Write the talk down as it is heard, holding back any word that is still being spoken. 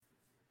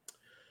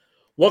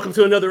Welcome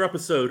to another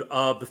episode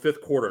of the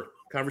Fifth Quarter,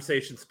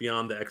 Conversations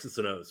Beyond the X's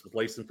and O's with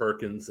Lason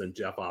Perkins and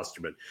Jeff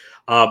Osterman.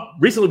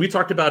 Recently, we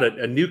talked about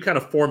a new kind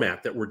of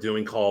format that we're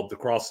doing called the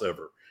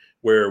crossover,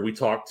 where we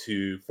talk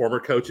to former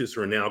coaches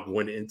who are now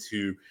going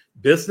into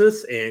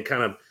business and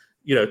kind of,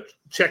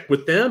 check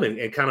with them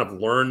and kind of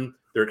learn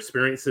their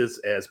experiences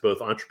as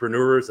both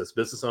entrepreneurs, as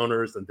business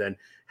owners, and then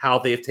how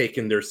they've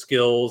taken their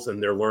skills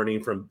and their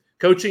learning from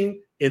coaching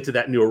into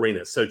that new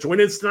arena. So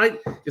joining us tonight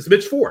is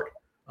Mitch Ford.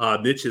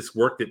 Mitch has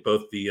worked at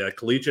both the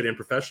collegiate and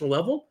professional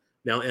level,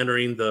 now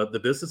entering the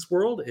business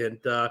world, and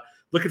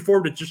looking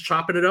forward to just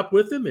chopping it up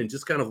with him and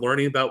just kind of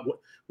learning about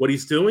what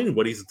he's doing,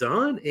 what he's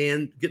done,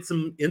 and get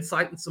some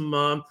insight and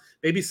some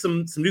maybe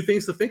some new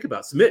things to think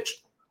about. So,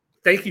 Mitch,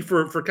 thank you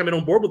for coming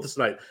on board with us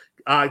tonight.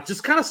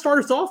 Just kind of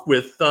start us off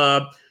with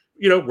where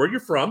you're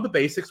from, the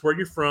basics, where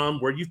you're from,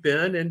 where you've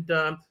been,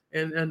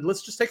 and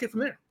let's just take it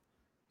from there.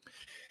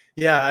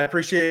 Yeah, I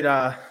appreciate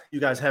you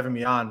guys having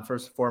me on,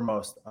 first and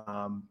foremost.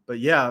 But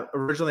yeah,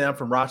 originally I'm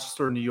from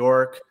Rochester, New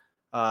York,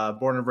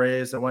 born and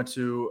raised. I went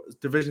to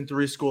Division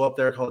III school up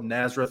there called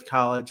Nazareth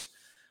College.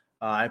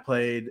 I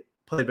played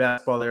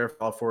basketball there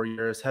for all 4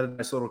 years, had a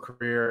nice little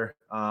career.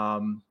 I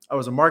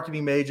was a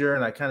marketing major,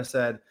 and I kind of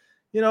said,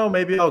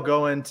 maybe I'll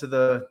go into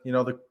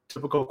the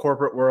typical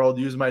corporate world,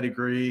 use my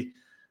degree.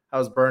 I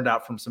was burned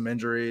out from some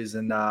injuries,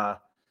 and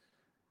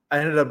I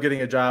ended up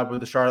getting a job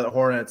with the Charlotte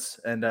Hornets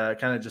and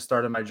kind of just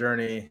started my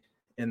journey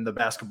in the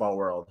basketball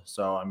world.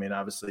 So, I mean,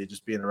 obviously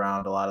just being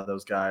around a lot of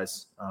those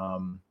guys.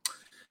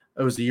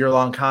 It was a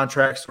year-long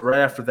contract. So right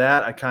after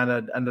that, I kind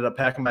of ended up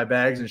packing my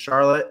bags in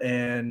Charlotte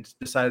and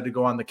decided to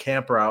go on the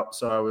camp route.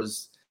 So I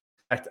was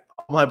packed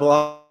all my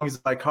belongings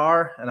in my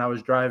car, and I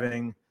was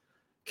driving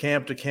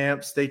camp to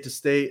camp, state to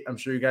state. I'm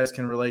sure you guys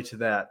can relate to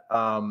that.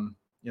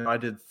 I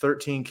did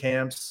 13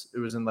 camps. It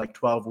was in like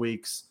 12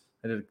 weeks.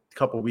 I did a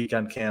couple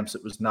weekend camps.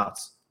 It was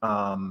nuts.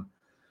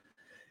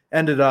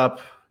 Ended up,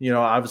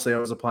 obviously I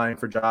was applying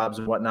for jobs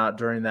and whatnot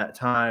during that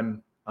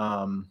time.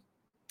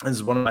 This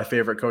is one of my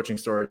favorite coaching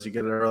stories. You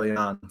get it early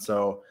on.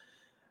 So,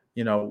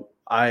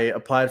 I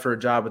applied for a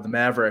job with the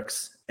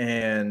Mavericks,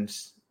 and,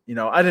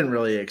 I didn't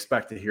really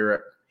expect to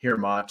hear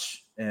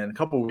much. And a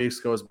couple of weeks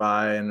goes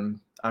by, and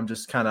I'm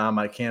just kind of on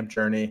my camp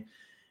journey,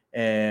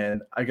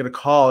 and I get a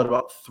call at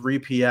about 3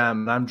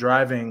 p.m. and I'm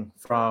driving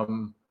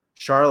from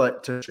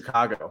Charlotte to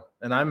Chicago,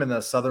 and I'm in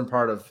the southern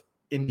part of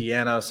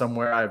Indiana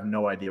somewhere. I have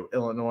no idea.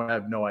 Illinois, I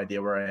have no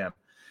idea where I am.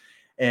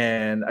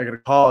 And I got a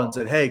call and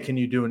said, "Hey, can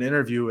you do an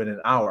interview in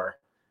an hour?"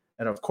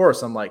 And of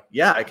course, I'm like,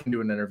 "Yeah, I can do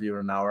an interview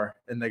in an hour."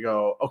 And they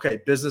go, "Okay,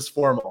 business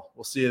formal.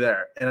 We'll see you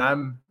there." And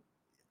I'm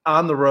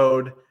on the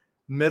road,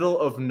 middle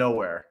of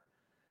nowhere.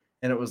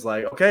 And it was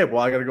like, okay,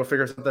 well, I got to go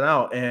figure something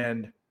out.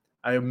 And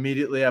I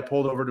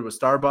pulled over to a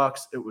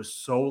Starbucks. It was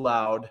so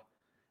loud.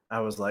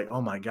 I was like,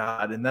 oh my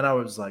God. And then I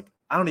was like,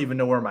 I don't even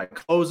know where my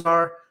clothes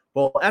are.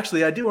 Well,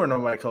 actually, I do know where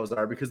my clothes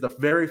are, because the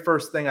very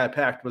first thing I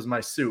packed was my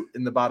suit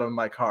in the bottom of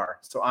my car.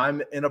 So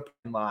I'm in a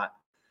parking lot,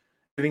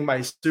 getting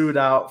my suit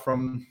out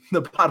from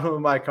the bottom of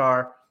my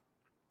car.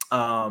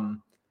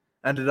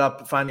 Ended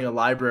up finding a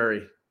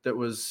library that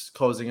was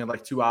closing in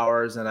like 2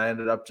 hours, and I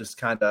ended up just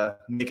kind of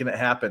making it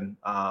happen.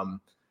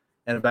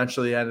 And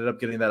eventually I ended up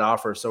getting that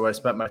offer. So I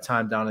spent my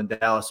time down in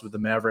Dallas with the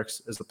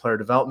Mavericks as a player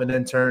development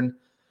intern,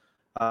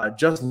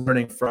 just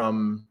learning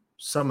from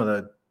some of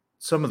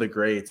the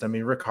greats. I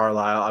mean, Rick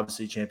Carlisle,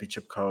 obviously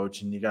championship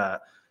coach, and you got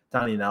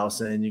Donnie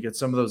Nelson, you get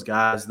some of those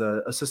guys,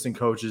 the assistant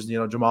coaches,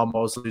 Jamal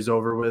Mosley's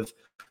over with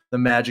the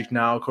Magic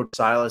now. Coach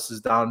Silas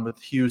is down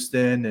with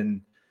Houston,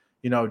 and,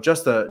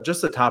 just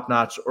a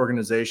top-notch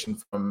organization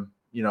from,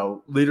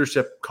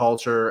 leadership,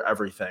 culture,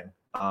 everything.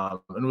 And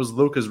it was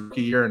Luka's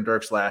rookie year and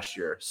Dirk's last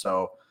year.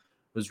 So it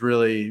was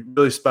really,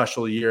 really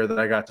special year that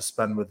I got to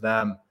spend with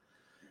them.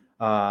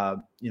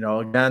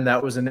 Again,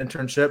 that was an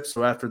internship.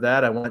 So after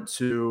that, I went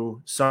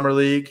to Summer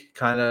League,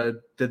 kind of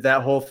did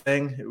that whole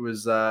thing. It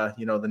was, the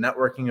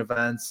networking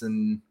events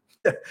and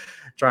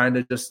trying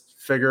to just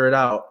figure it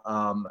out.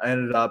 I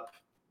ended up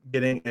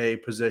getting a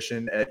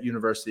position at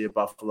University of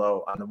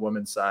Buffalo on the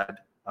women's side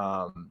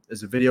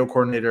as a video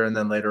coordinator, and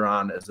then later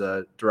on as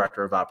a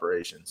director of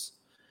operations.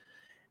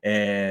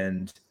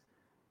 And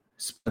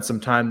spent some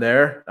time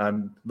there.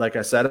 Like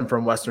I said, I'm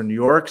from Western New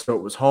York, so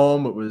it was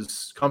home. It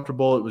was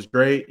comfortable. It was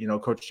great.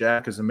 Coach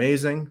Jack is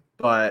amazing,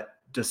 but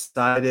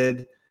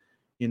decided,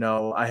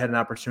 I had an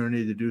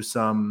opportunity to do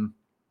some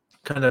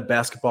kind of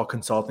basketball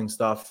consulting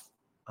stuff,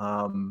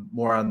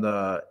 more on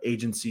the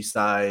agency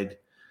side,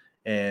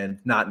 and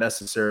not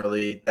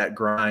necessarily that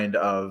grind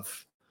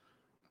of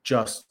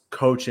just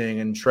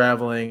coaching and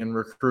traveling and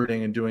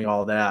recruiting and doing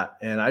all that.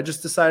 And I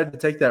just decided to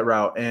take that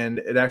route, and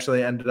it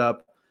actually ended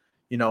up,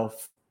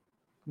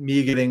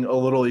 me getting a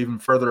little even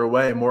further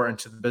away, more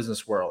into the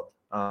business world,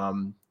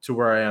 to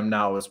where I am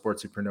now as a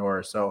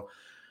sportsepreneur. So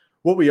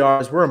what we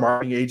are is we're a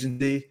marketing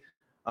agency.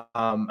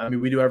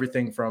 We do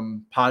everything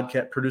from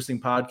producing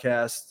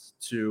podcasts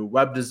to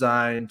web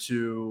design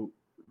to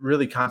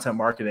really content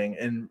marketing.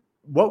 And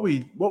what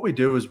we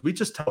do is we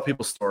just tell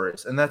people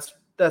stories. And that's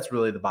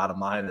really the bottom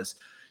line is,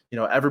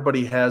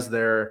 everybody has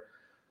their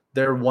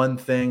their one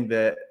thing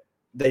that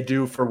they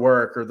do for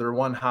work or their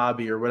one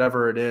hobby or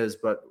whatever it is,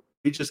 but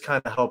we just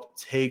kind of help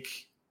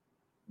take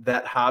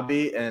that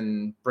hobby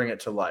and bring it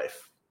to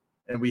life.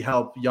 And we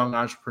help young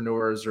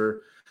entrepreneurs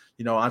or,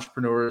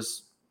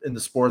 entrepreneurs in the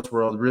sports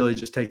world really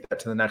just take that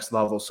to the next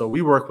level. So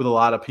we work with a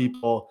lot of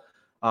people,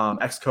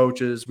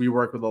 ex-coaches. We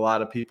work with a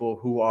lot of people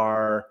who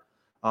are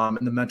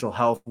in the mental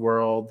health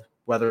world,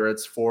 whether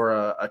it's for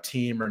a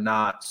team or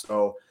not.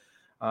 So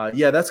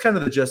that's kind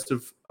of the gist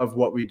of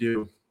what we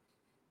do.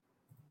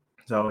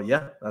 So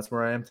yeah, that's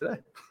where I am today.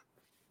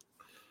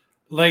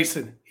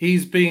 Lason,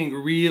 he's being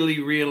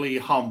really, really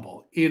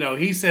humble.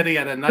 He said he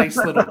had a nice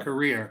little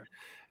career.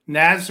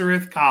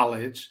 Nazareth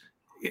College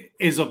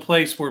is a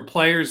place where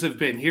players have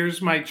been.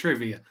 Here's my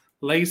trivia.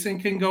 Lason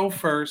can go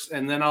first,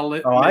 and then I'll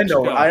let Mitch I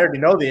know. go. I already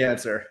know the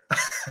answer.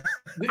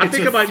 I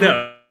think I might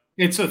know.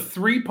 It's a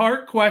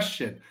 3-part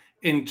question.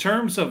 In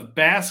terms of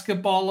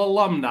basketball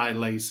alumni,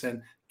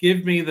 Lason,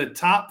 give me the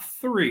top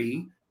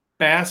 3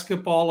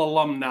 basketball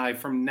alumni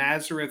from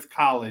Nazareth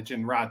College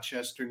in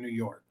Rochester, New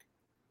York.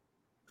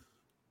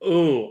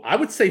 Oh, I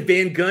would say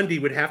Van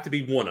Gundy would have to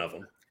be one of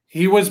them.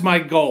 He was my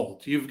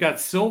gold. You've got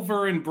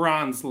silver and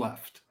bronze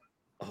left.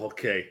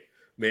 Okay.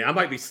 Man, I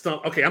might be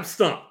stumped. Okay, I'm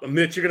stumped.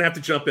 Mitch, you're going to have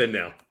to jump in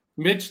now.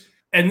 Mitch,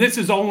 and this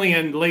is only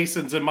in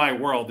Lason's in my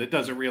world. It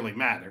doesn't really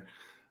matter.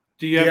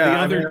 Do you have the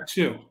other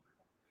 2?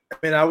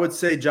 I would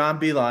say John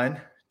Beilein.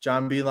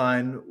 John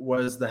Beilein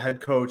was the head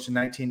coach in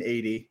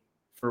 1980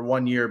 for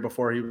 1 year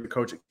before he was the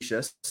coach at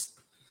Keishus.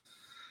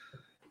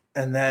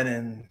 And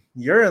then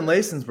you're in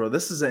Lasonsboro.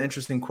 This is an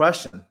interesting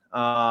question.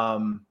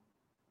 Man,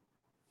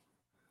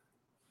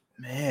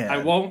 I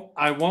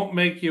won't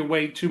make you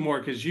wait 2 more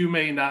because you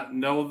may not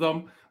know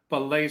them. But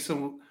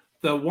Lason,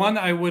 the one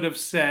I would have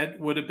said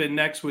would have been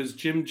next was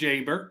Jim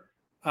Jaber,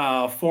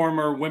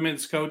 former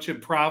women's coach at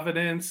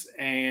Providence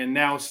and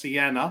now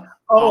Siena.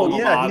 Oh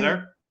yeah,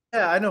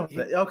 I know.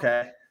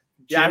 Okay.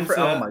 Yeah.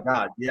 Oh my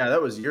God. Yeah,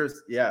 that was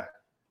yours. Yeah.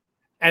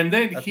 And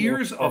then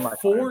here's a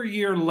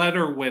 4-year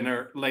letter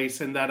winner,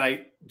 Lason, that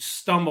I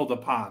stumbled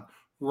upon.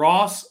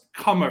 Ross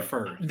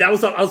Comerford. I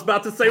was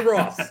about to say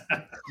Ross.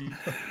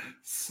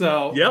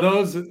 So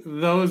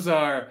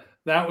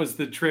that was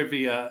the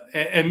trivia.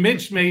 And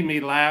Mitch made me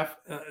laugh.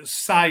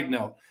 Side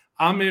note,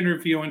 I'm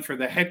interviewing for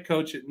the head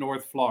coach at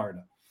North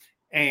Florida.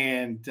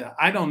 And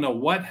I don't know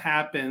what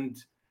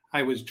happened.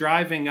 I was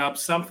driving up.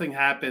 Something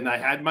happened. I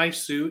had my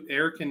suit,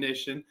 air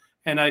conditioned.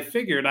 And I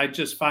figured I'd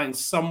just find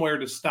somewhere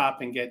to stop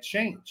and get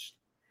changed.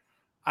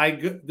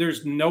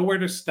 There's nowhere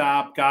to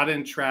stop, got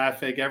in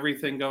traffic,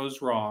 everything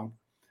goes wrong.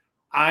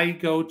 I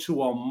go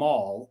to a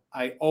mall.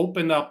 I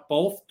open up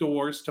both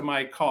doors to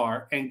my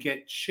car and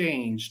get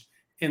changed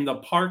in the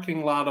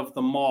parking lot of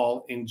the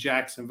mall in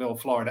Jacksonville,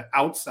 Florida,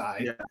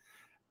 outside,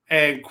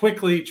 and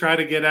quickly try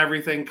to get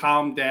everything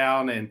calmed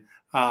down. And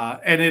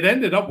it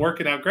ended up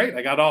working out great.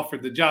 I got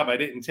offered the job. I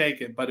didn't take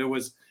it, but it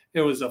was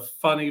a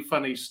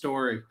funny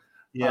story.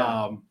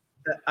 Yeah.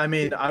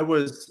 I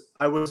was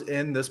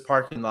in this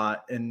parking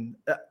lot and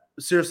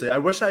seriously, I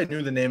wish I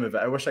knew the name of it.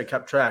 I wish I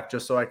kept track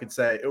just so I could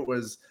say it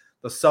was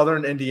the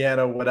Southern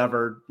Indiana,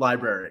 whatever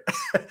library.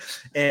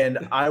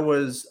 And I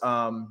was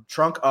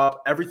trunk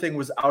up. Everything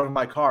was out of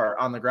my car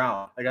on the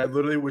ground. Like I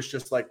literally was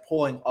just like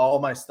pulling all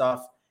my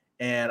stuff.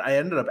 And I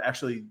ended up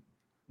actually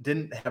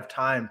didn't have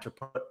time to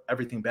put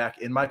everything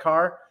back in my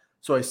car.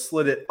 So I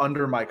slid it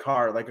under my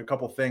car, like a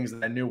couple things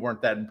that I knew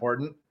weren't that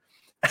important.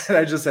 And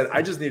I just said,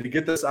 I just need to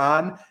get this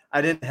on.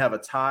 I didn't have a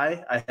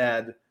tie. I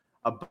had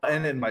a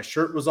button and my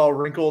shirt was all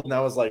wrinkled. And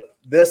I was like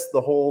this, the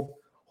whole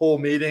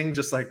meeting,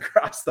 just like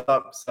crossed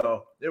up.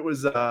 So it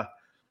was,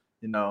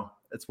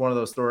 it's one of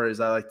those stories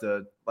I like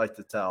to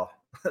tell.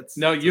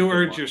 You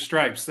earned your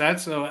stripes.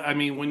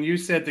 When you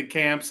said the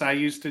camps, I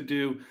used to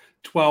do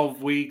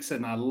 12 weeks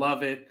and I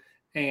love it.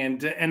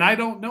 And I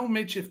don't know,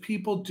 Mitch, if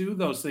people do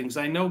those things.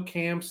 I know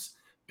camps,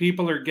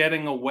 people are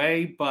getting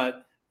away,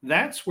 but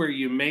that's where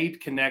you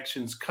made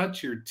connections,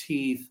 cut your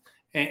teeth,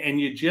 and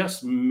you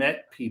just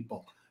met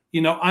people,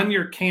 on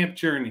your camp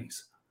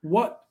journeys.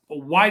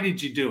 Why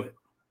did you do it?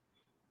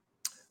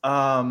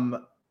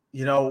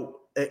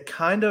 It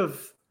kind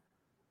of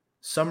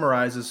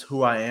summarizes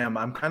who I am.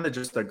 I'm kind of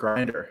just a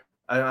grinder.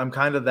 I'm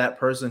kind of that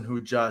person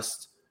who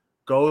just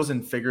goes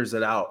and figures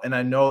it out. And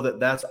I know that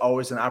that's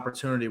always an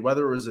opportunity,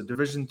 whether it was a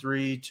Division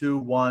 3, 2,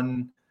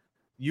 1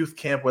 youth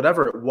camp,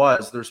 whatever it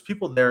was, there's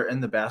people there in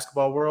the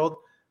basketball world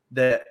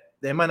that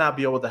they might not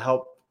be able to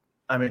help.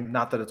 I mean,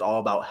 not that it's all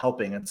about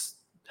helping, it's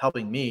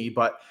helping me,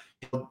 but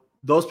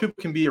those people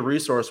can be a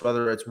resource,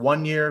 whether it's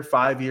 1 year,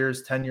 5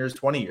 years, 10 years,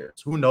 20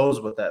 years, who knows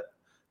what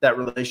that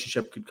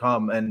relationship could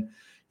come. And,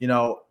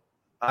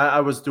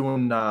 I was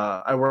doing,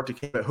 I worked at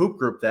Camp at Hoop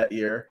Group that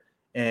year,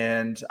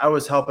 and I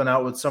was helping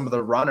out with some of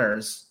the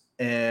runners,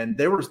 and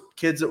they were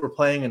kids that were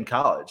playing in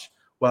college.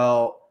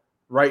 Well,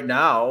 right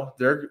now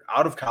they're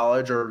out of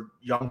college or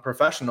young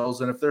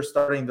professionals. And if they're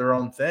starting their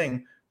own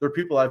thing, they're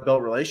people I've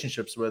built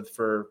relationships with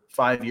for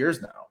 5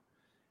 years now.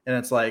 And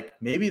it's like,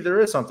 maybe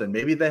there is something,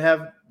 maybe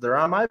they're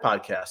on my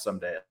podcast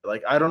someday.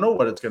 Like, I don't know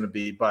what it's going to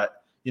be,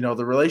 but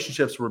the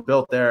relationships were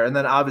built there. And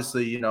then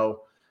obviously,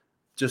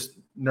 just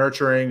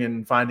nurturing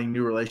and finding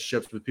new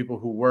relationships with people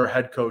who were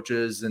head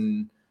coaches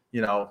and,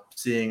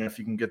 seeing if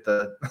you can get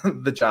the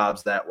the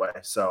jobs that way.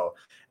 So,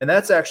 and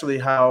that's actually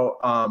how,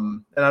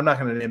 and I'm not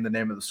going to name the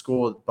name of the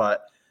school,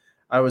 but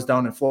I was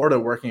down in Florida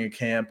working at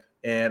camp,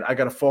 and I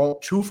got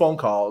two phone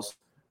calls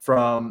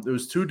from, there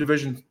was 2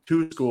 Division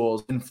II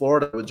schools in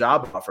Florida with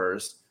job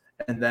offers.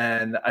 And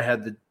then I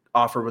had the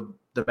offer with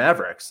the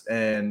Mavericks,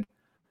 and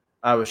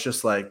I was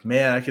just like,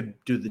 man, I could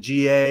do the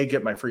GA,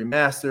 get my free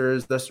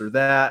masters, this or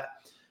that.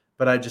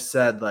 But I just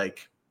said,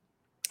 like,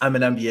 I'm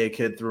an NBA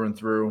kid through and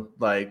through.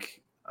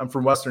 Like, I'm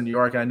from Western New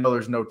York. I know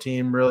there's no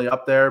team really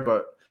up there,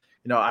 but,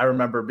 I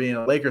remember being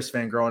a Lakers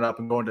fan growing up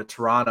and going to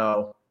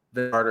Toronto,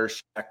 Vince Carter,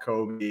 Shaq,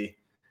 Kobe.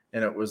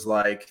 And it was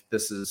like,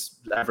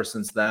 ever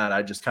since then,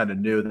 I just kind of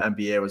knew the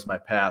NBA was my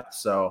path.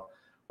 So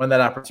when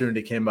that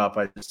opportunity came up,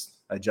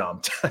 I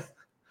jumped.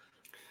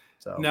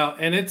 So no,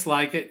 and it's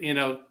like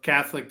it,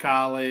 Catholic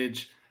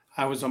college,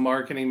 I was a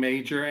marketing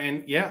major,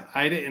 and yeah,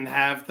 I didn't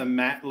have the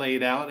mat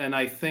laid out. And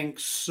I think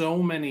so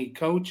many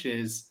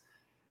coaches,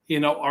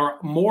 are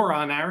more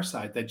on our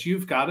side, that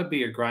you've got to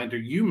be a grinder.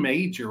 You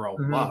made your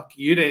own luck.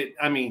 You did.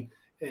 I mean,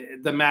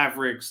 the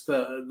Mavericks,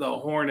 the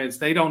Hornets,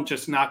 they don't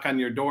just knock on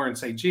your door and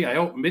say, gee, I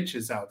hope Mitch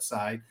is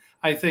outside.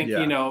 I think,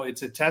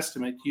 it's a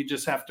testament. You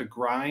just have to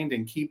grind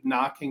and keep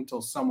knocking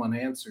till someone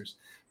answers.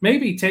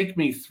 Maybe take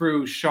me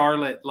through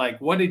Charlotte. Like,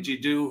 what did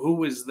you do? Who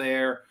was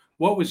there?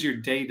 What was your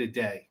day to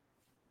day?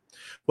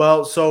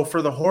 Well, so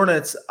for the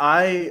Hornets,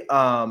 I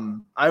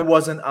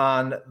wasn't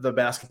on the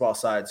basketball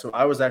side. So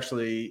I was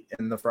actually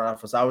in the front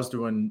office. I was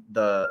doing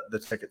the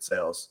ticket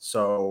sales.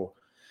 So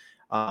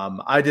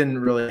I didn't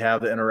really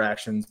have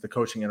the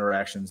coaching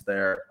interactions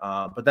there.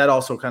 But that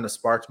also kind of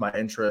sparked my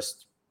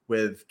interest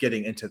with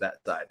getting into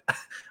that side.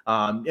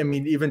 I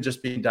mean, even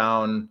just being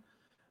down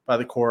by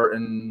the court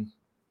and,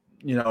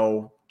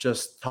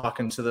 just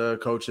talking to the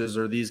coaches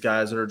or these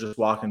guys that are just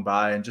walking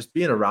by and just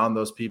being around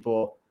those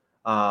people,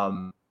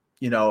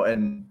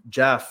 and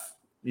Jeff,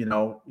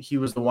 he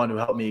was the one who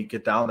helped me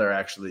get down there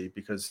actually,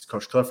 because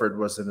Coach Clifford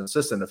was an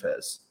assistant of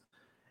his.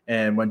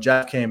 And when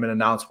Jeff came and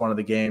announced one of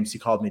the games, he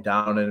called me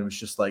down and it was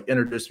just like,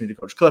 introduced me to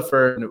Coach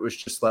Clifford. And it was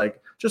just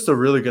like, just a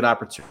really good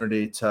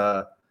opportunity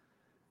to,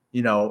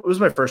 it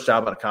was my first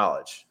job out of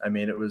college. I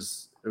mean, it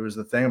was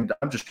the thing.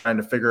 I'm just trying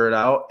to figure it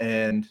out.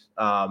 And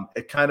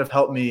it kind of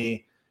helped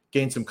me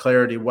gain some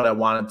clarity what I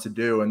wanted to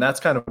do. And that's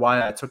kind of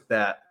why I took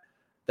that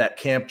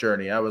camp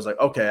journey. I was like,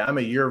 okay, I'm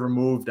a year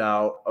removed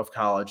out of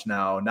college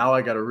now. Now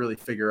I got to really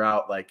figure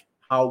out like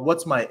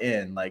what's my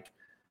in. Like,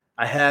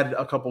 I had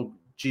a couple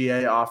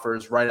GA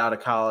offers right out of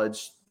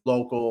college,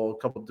 local, a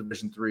couple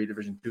Division III,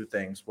 Division II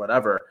things,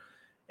 whatever.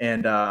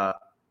 And,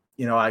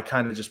 I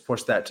kind of just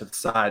pushed that to the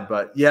side.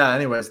 But yeah,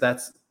 anyways,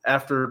 that's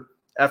after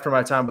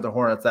my time with the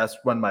Hornets, that's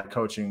when my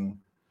coaching,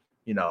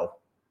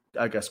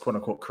 I guess, quote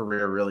unquote,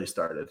 career really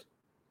started.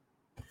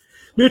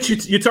 Mitch,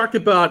 you talked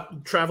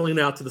about traveling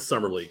out to the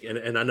Summer League,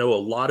 and I know a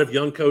lot of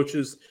young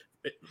coaches,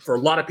 for a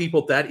lot of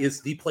people, that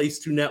is the place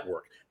to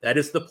network. That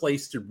is the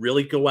place to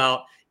really go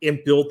out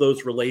and build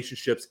those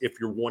relationships if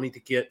you're wanting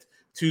to get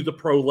to the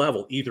pro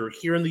level, either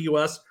here in the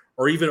U.S.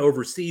 or even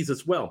overseas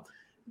as well.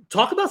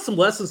 Talk about some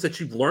lessons that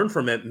you've learned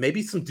from it,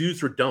 maybe some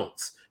do's or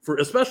don'ts,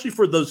 especially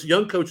for those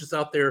young coaches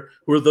out there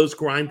who are those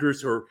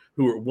grinders or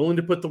who are willing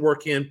to put the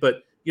work in,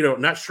 but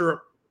not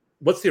sure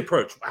what's the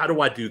approach. How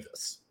do I do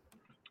this?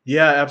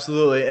 Yeah,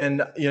 absolutely.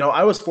 And,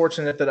 I was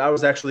fortunate that I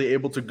was actually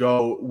able to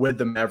go with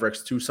the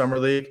Mavericks to Summer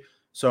League.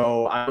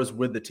 So I was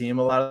with the team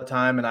a lot of the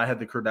time and I had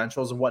the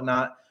credentials and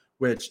whatnot,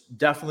 which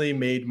definitely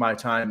made my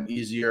time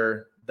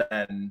easier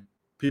than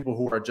people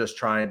who are just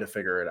trying to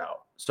figure it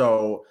out.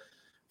 So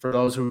for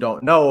those who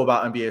don't know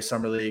about NBA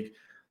Summer League,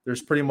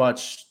 there's pretty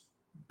much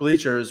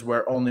bleachers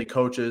where only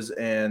coaches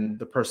and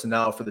the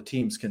personnel for the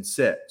teams can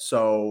sit.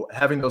 So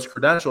having those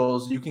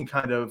credentials, you can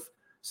kind of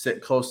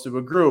sit close to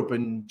a group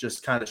and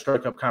just kind of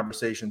strike up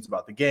conversations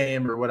about the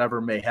game or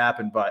whatever may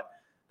happen. But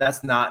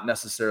that's not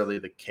necessarily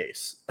the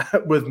case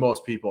with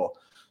most people.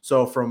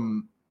 So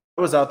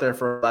I was out there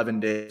for 11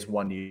 days,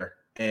 1 year,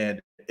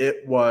 and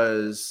it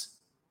was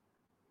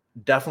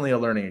definitely a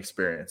learning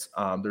experience.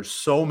 There's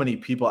so many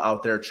people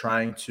out there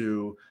trying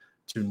to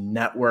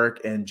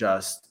network and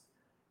just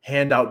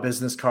hand out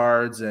business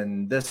cards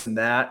and this and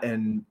that.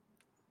 And,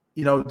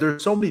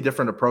 there's so many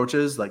different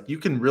approaches. Like, you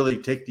can really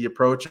take the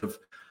approach of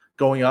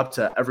going up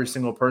to every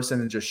single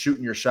person and just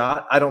shooting your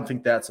shot. I don't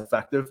think that's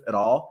effective at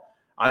all.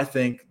 I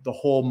think the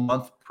whole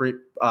month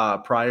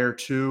prior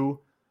to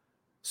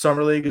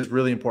Summer League is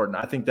really important.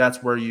 I think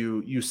that's where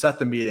you set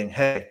the meeting.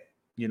 Hey,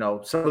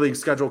 Summer League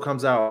schedule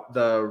comes out.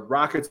 The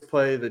Rockets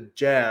play the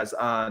Jazz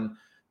on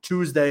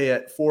Tuesday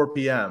at 4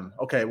 p.m.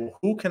 Okay, well,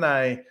 who can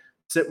I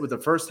sit with the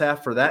first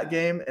half for that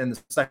game and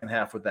the second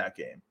half with that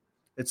game?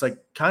 It's like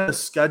kind of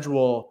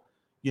schedule,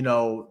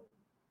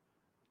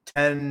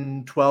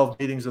 10, 12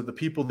 meetings of the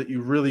people that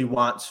you really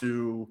want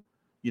to,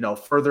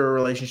 further a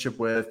relationship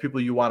with, people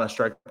you want to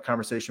strike a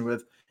conversation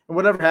with. And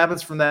whatever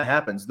happens from that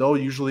happens. They'll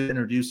usually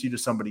introduce you to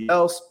somebody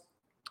else.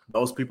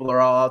 those people are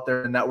all out there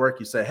in the network.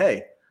 You say,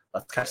 hey,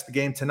 let's catch the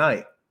game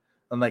tonight.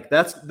 And like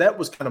that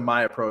was kind of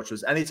my approach,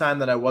 was anytime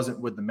that I wasn't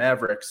with the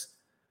Mavericks,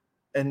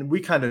 and we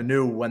kind of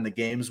knew when the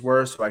games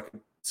were, so I could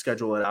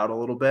schedule it out a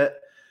little bit.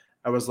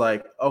 I was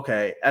like,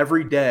 okay,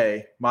 every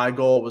day my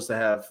goal was to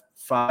have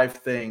 5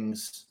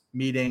 things,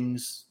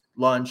 meetings,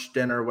 lunch,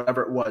 dinner,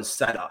 whatever it was,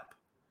 set up,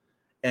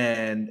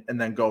 and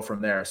then go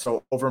from there.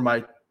 So over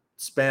my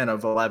span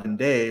of 11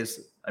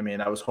 days, I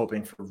mean, I was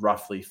hoping for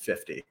roughly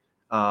 50.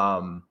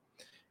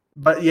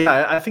 But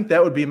yeah, I think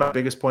that would be my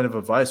biggest point of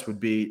advice,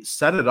 would be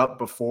set it up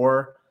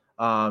before.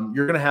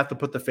 You're going to have to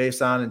put the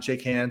face on and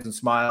shake hands and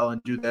smile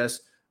and do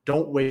this.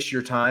 Don't waste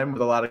your time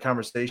with a lot of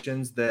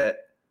conversations that,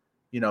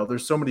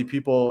 there's so many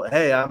people,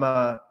 hey,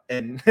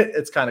 and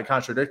it's kind of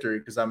contradictory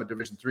because I'm a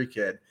Division III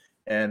kid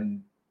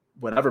and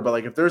whatever. But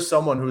like, if there's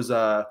someone who's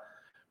a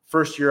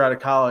first year out of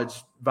college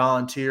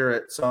volunteer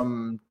at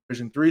some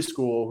Division III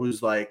school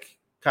who's like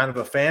kind of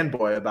a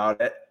fanboy about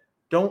it,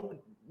 don't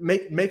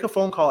make a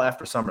phone call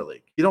after summer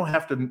league. You don't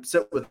have to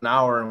sit with an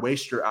hour and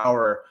waste your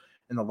hour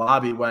in the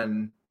lobby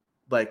when,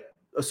 like,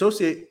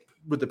 associate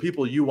with the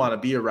people you want to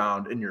be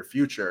around in your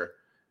future.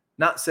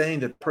 Not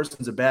saying that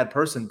person's a bad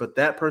person, but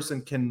that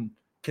person can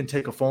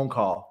take a phone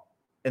call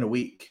in a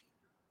week.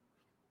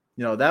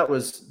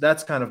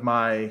 That's kind of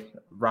my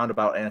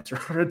roundabout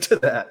answer to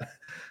that.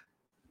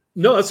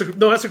 No, that's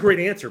a great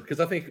answer, because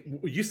I think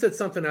you said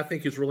something I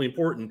think is really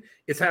important.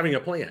 It's having a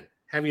plan,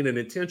 having an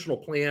intentional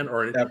plan,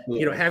 or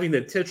having the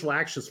intentional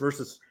actions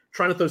versus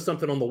trying to throw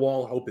something on the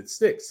wall and hope it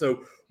sticks.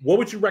 So what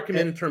would you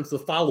recommend in terms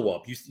of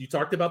follow-up? You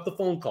talked about the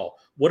phone call.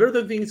 What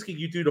other things can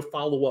you do to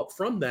follow up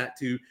from that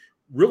to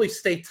really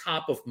stay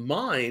top of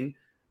mind,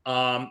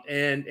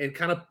 and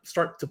kind of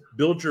start to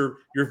build your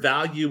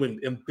value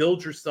and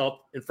build yourself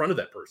in front of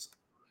that person?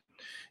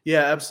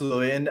 Yeah,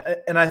 absolutely.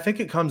 And I think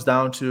it comes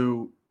down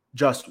to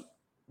just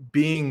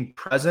being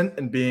present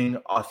and being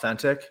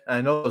authentic. And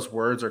I know those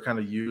words are kind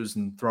of used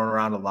and thrown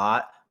around a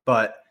lot,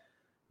 but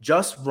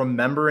just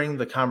remembering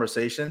the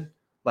conversation.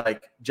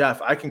 Like, Jeff,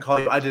 I can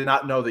call you. I did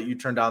not know that you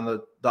turned down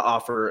the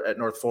offer at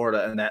North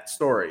Florida and that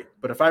story.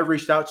 But if I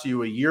reached out to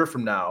you a year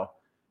from now,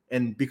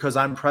 and because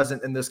I'm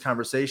present in this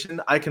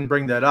conversation, I can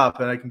bring that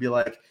up and I can be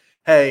like,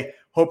 hey,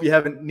 hope you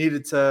haven't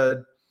needed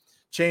to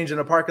change in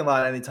a parking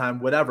lot anytime,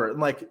 whatever. And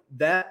like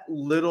that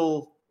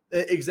little,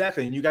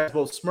 exactly. And you guys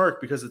both smirk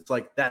because it's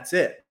like, that's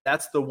it.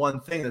 That's the one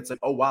thing that's like,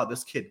 oh, wow,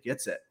 this kid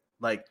gets it.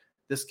 Like,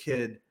 this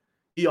kid,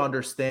 he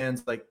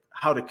understands like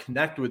how to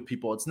connect with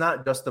people. It's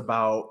not just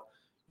about,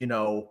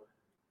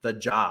 the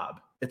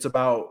job. It's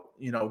about,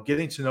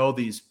 getting to know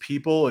these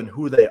people and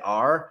who they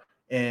are.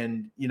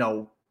 And,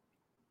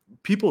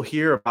 people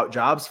hear about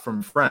jobs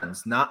from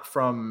friends, not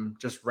from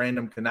just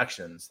random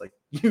connections. Like,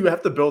 you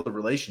have to build a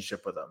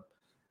relationship with them.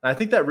 And I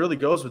think that really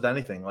goes with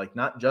anything, like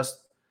not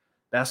just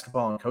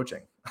basketball and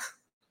coaching.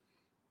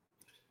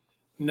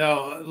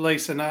 No,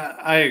 Lason,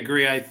 I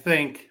agree. I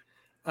think,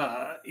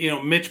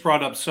 Mitch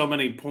brought up so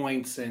many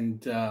points,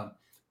 and,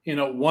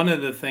 one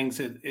of the things,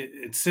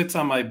 it sits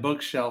on my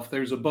bookshelf.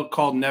 There's a book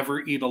called Never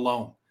Eat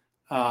Alone.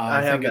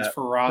 I think it's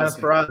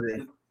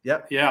Farazi.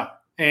 Yep. Yeah.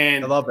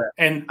 And I love that.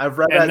 And I've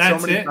read that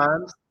so many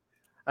times.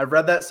 I've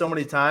read that so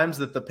many times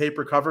that the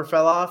paper cover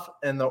fell off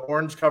and the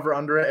orange cover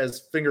under it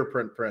has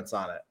fingerprint prints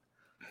on it.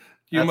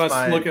 You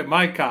must look at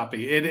my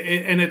copy.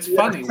 And it's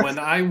funny when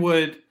I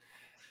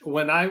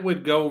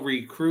would go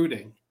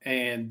recruiting,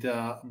 and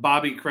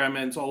Bobby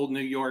Cremens, old New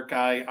York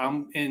guy,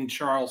 I'm in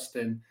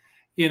Charleston,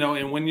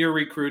 and when you're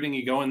recruiting,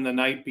 you go in the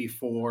night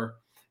before,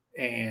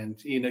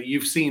 and,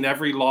 you've seen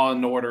every Law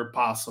and Order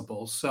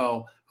possible.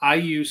 So I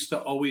used to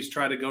always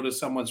try to go to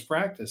someone's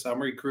practice.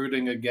 I'm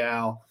recruiting a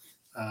gal.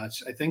 I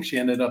think she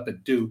ended up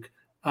at Duke.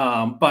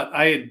 But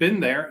I had been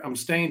there. I'm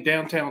staying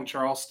downtown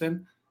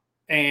Charleston.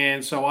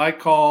 And so I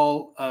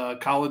call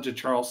College of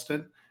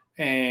Charleston,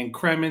 and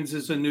Cremens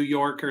is a New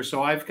Yorker.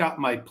 So I've got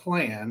my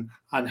plan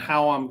on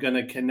how I'm going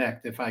to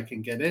connect if I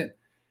can get in.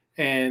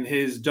 And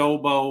his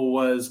Dobo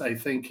was, I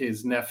think,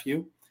 his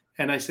nephew.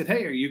 And I said,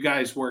 hey, are you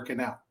guys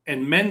working out?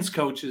 And men's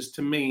coaches,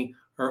 to me,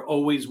 are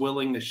always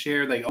willing to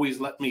share. They always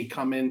let me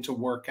come in to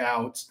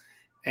workouts.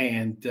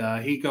 And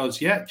he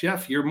goes, yeah,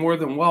 Jeff, you're more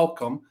than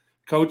welcome.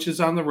 Coach is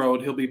on the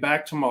road. He'll be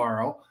back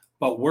tomorrow,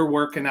 but we're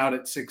working out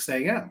at 6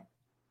 a.m.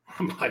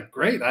 I'm like,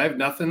 great. I have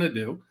nothing to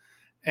do.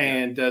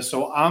 And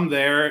so I'm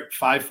there at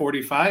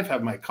 5:45,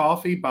 have my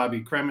coffee.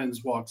 Bobby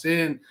Cremens walks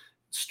in,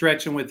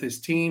 stretching with his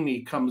team.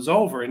 He comes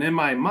over. And in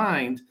my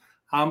mind,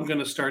 I'm going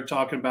to start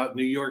talking about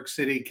New York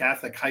City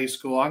Catholic High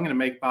School. I'm going to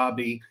make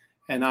Bobby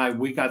and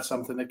we got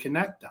something to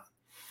connect on.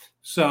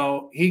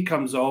 So he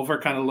comes over,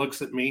 kind of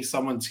looks at me.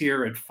 Someone's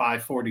here at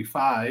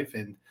 5:45,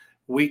 and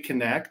we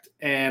connect.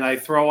 And I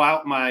throw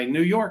out my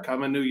New York.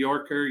 I'm a New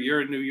Yorker.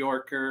 You're a New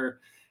Yorker.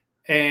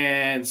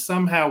 And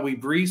somehow we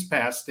breezed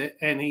past it.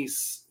 And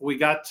we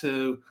got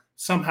to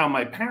somehow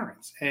my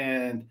parents.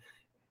 And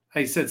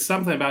I said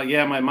something about,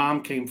 yeah, my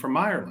mom came from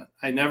Ireland.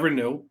 I never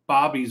knew.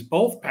 Bobby's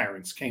both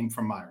parents came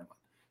from Ireland.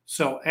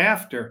 So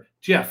after,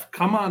 Jeff,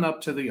 come on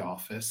up to the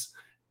office.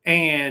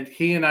 And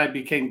he and I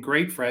became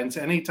great friends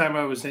anytime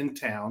I was in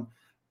town.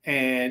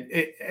 And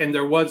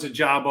there was a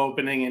job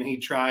opening and he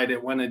tried,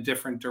 it went a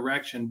different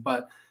direction.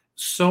 But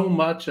so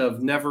much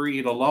of Never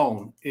Eat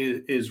Alone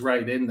is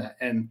right in that.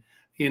 And,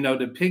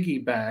 to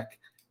piggyback,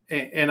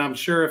 and I'm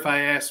sure if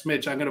I ask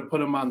Mitch, I'm going to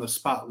put him on the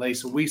spot,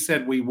 Lason. We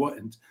said we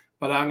wouldn't,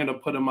 but I'm going to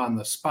put him on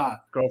the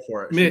spot. Go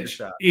for it. Mitch,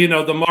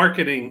 the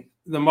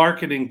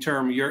marketing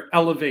term, your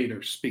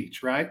elevator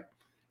speech, right?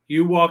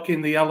 You walk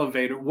in the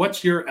elevator.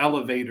 What's your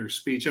elevator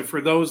speech? And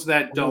for those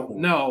that don't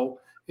know,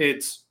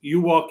 it's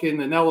you walk in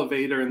an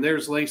elevator and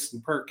there's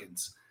Lason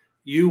Perkins.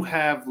 You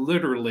have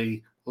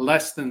literally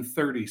less than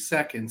 30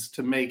 seconds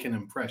to make an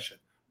impression.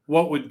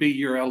 What would be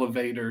your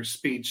elevator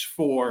speech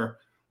for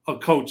a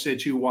coach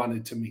that you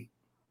wanted to meet?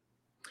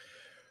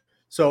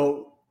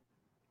 So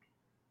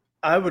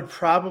I would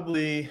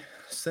probably,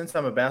 since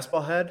I'm a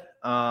basketball head,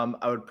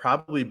 I would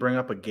probably bring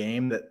up a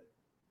game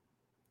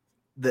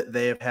that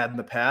they have had in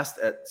the past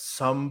at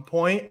some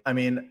point. I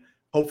mean,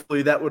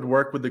 hopefully that would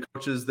work with the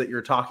coaches that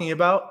you're talking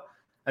about.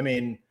 I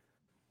mean,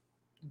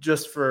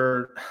 just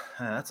for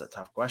that's a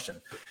tough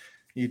question.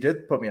 You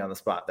did put me on the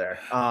spot there.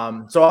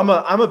 So I'm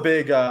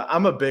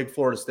a big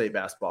Florida State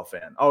basketball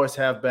fan. Always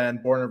have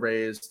been, born and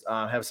raised.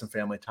 Have some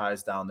family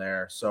ties down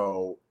there.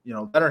 So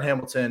Leonard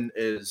Hamilton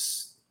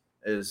is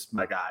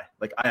my guy.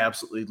 Like, I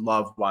absolutely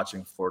love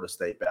watching Florida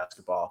State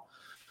basketball.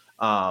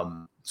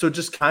 So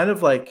just kind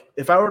of like,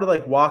 if I were to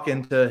like walk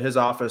into his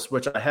office,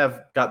 which I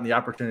have gotten the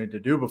opportunity to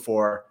do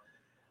before,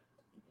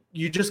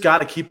 you just got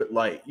to keep it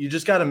light. You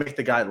just got to make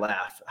the guy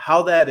laugh.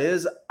 How that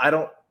is, I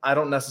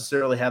don't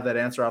necessarily have that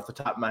answer off the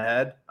top of my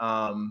head.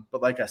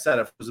 But like I said,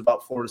 if it was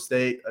about Florida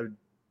State, I would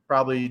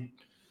probably,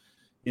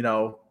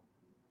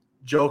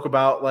 joke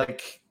about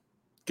like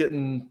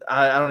getting,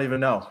 I don't even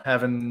know,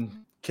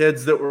 having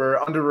kids that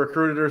were under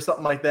recruited or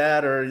something like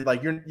that, or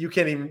like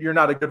you're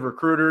not a good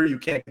recruiter. You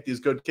can't get these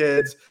good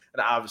kids.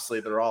 And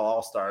obviously they're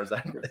all stars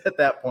at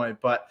that point,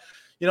 but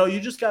you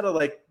just got to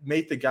like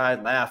make the guy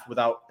laugh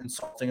without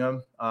insulting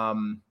him.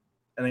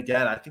 And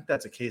again, I think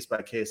that's a case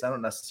by case. I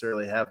don't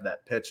necessarily have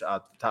that pitch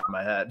off the top of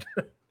my head.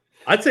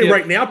 I'd say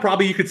right now,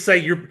 probably you could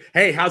say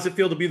hey, how's it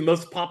feel to be the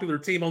most popular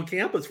team on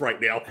campus right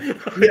now?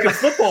 Because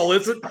football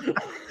isn't.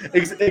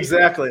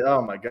 Exactly.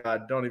 Oh my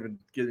God. Don't even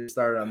get me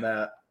started on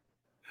that.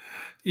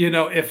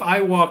 If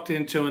I walked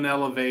into an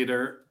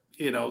elevator,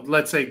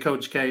 let's say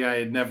Coach K, I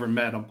had never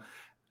met him.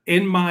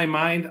 In my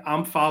mind,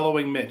 I'm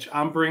following Mitch.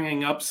 I'm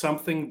bringing up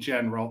something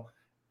general,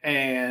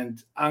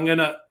 and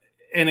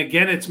and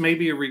again, it's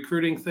maybe a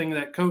recruiting thing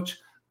that Coach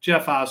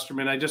Jeff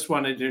Osterman, I just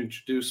wanted to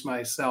introduce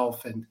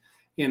myself. And,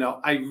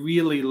 I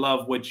really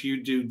love what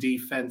you do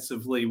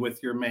defensively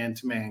with your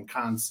man-to-man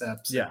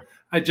concepts. Yeah.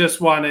 I just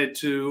wanted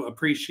to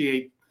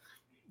appreciate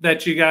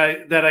that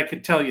that I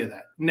could tell you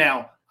that.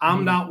 Now,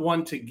 I'm not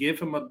one to give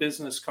him a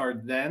business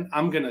card then.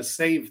 I'm going to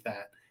save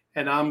that,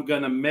 and I'm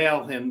going to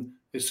mail him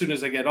as soon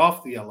as I get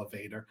off the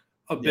elevator,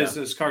 a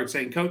business card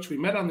saying, Coach, we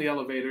met on the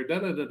elevator,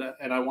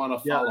 and I want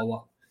to follow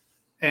up.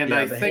 And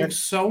I think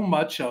so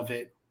much of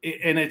it,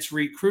 and it's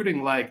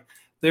recruiting. Like,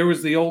 there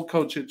was the old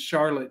coach at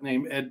Charlotte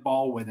named Ed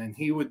Baldwin, and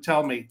he would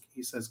tell me,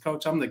 he says,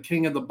 Coach, I'm the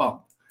king of the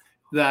bump.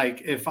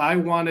 Like, if I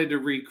wanted to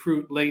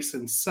recruit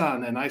Lason's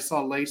son and I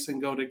saw Lason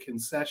go to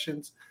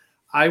concessions,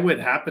 I would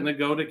happen to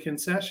go to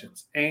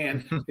concessions.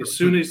 And as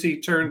soon as he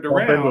turned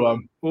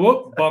around,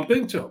 bump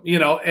into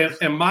him,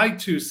 and my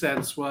 2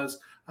 cents was,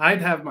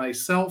 I'd have my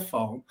cell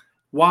phone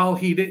while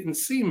he didn't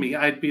see me.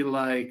 I'd be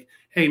like,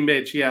 hey,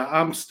 Mitch,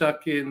 I'm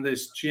stuck in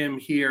this gym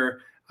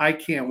here. I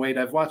can't wait.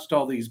 I've watched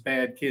all these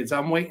bad kids.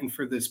 I'm waiting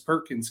for this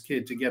Perkins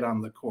kid to get on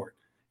the court,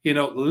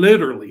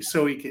 literally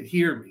so he could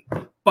hear me.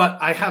 But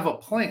I have a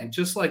plan,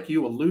 just like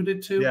you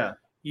alluded to. Yeah.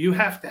 You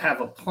have to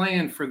have a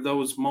plan for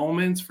those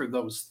moments, for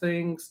those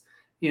things.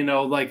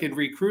 Like in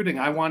recruiting,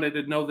 I wanted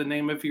to know the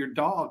name of your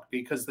dog,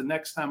 because the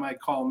next time I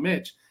call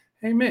Mitch,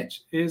 hey,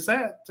 Mitch, is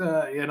that,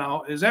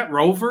 is that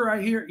Rover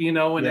I hear?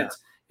 And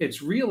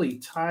it's really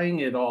tying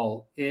it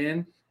all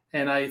in.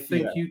 And I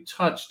think you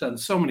touched on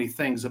so many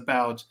things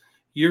about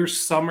your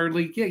summer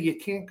league. Yeah, you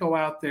can't go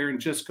out there and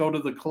just go to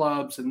the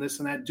clubs and this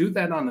and that. Do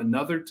that on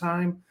another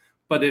time.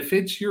 But if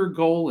it's your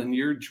goal and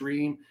your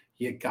dream,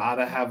 you got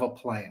to have a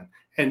plan.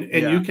 And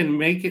you can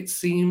make it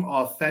seem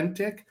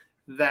authentic,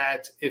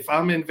 that if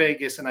I'm in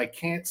Vegas and I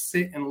can't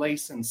sit in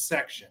Lason's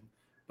section,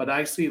 but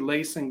I see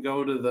Lason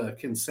go to the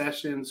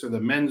concessions or the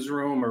men's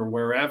room or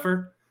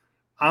wherever,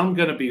 I'm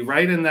going to be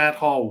right in that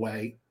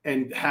hallway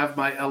and have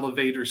my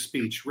elevator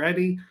speech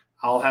ready.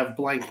 I'll have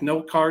blank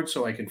note cards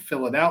so I can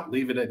fill it out,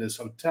 leave it at his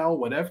hotel,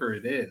 whatever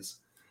it is.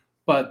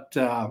 But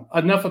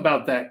enough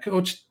about that.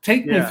 Coach,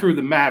 take me through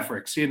the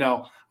Mavericks.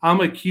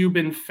 I'm a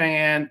Cuban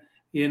fan,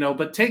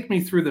 but take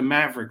me through the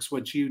Mavericks,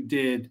 what you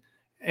did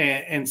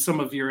and some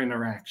of your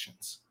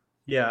interactions.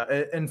 Yeah.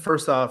 And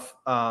first off,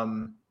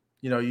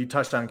 you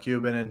touched on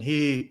Cuban, and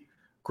he,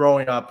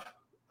 growing up,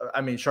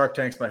 I mean, Shark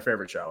Tank's my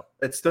favorite show.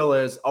 It still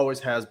is, always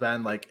has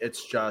been. Like,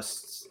 it's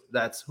just,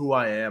 that's who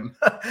I am.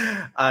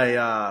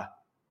 I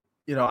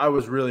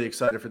was really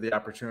excited for the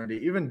opportunity,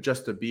 even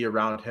just to be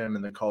around him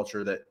and the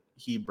culture that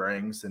he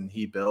brings and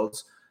he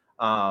builds.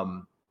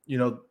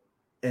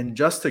 And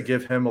just to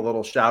give him a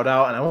little shout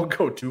out, and I won't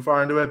go too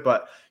far into it,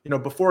 but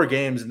before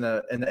games in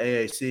the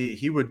AAC,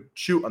 he would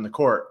shoot on the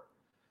court,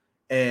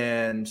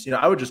 and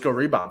I would just go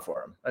rebound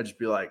for him. I'd just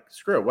be like,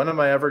 screw it. When am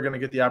I ever going to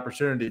get the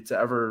opportunity to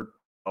ever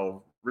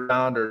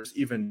rebound or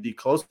even be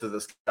close to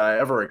this guy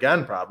ever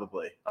again?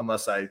 Probably,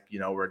 unless I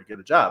were to get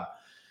a job.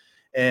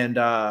 And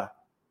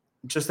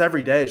just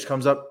every day, she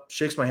comes up,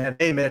 shakes my hand.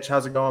 Hey, Mitch,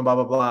 how's it going? Blah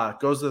blah blah.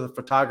 Goes to the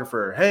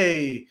photographer.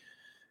 Hey.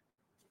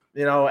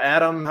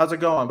 Adam, how's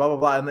it going? Blah, blah,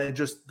 blah. And they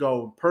just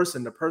go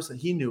person to person.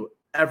 He knew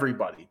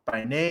everybody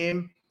by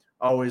name,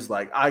 always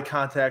like eye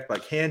contact,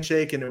 like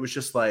handshake. And it was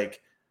just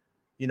like,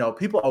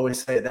 people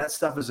always say that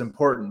stuff is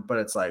important, but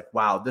it's like,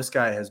 wow, this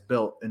guy has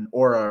built an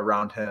aura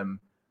around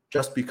him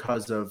just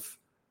because of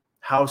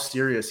how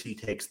serious he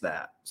takes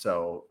that.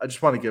 So I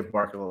just want to give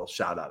Mark a little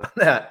shout out on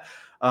that.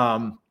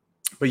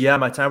 But yeah,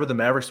 my time with the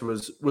Mavericks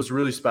was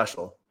really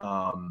special.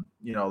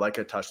 Like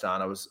I touched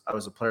on, I was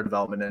a player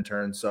development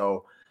intern.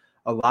 So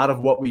a lot of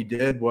what we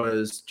did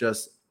was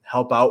just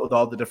help out with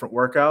all the different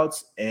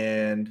workouts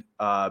and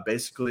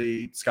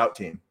basically scout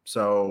team.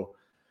 So,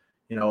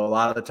 a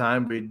lot of the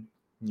time we'd,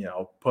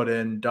 put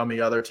in dummy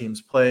other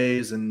teams'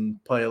 plays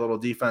and play a little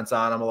defense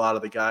on them. A lot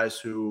of the guys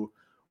who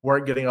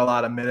weren't getting a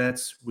lot of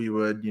minutes, we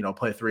would,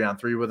 play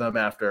 3-on-3 with them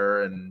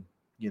after and,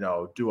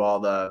 do all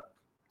the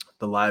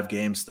live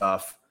game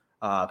stuff.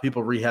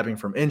 People rehabbing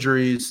from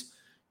injuries,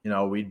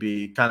 we'd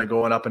be kind of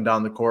going up and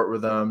down the court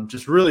with them,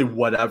 just really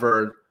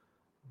whatever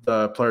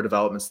the player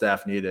development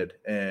staff needed.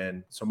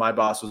 And so my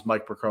boss was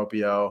Mike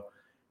Procopio,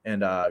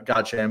 and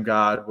God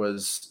Shamgod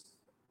was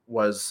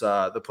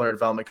the player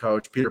development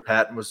coach. Peter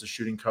Patton was the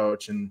shooting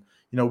coach. And,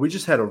 we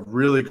just had a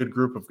really good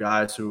group of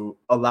guys who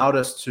allowed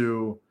us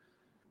to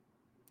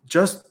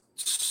just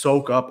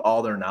soak up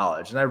all their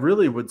knowledge. And I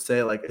really would say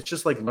it's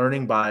just like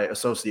learning by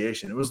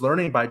association. It was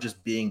learning by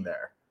just being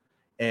there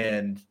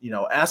and,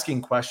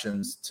 asking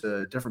questions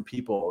to different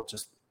people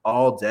just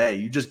all day.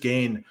 You just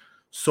gain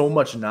so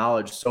much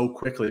knowledge so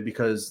quickly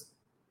because,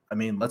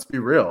 let's be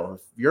real.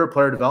 If you're a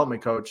player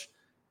development coach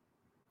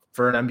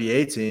for an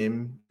NBA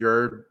team,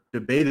 you're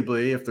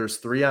debatably, if there's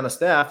 3 on a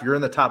staff, you're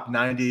in the top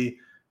 90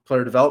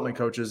 player development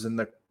coaches in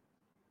the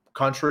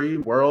country,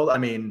 world.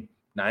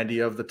 90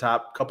 of the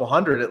top couple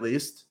hundred at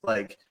least,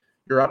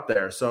 you're up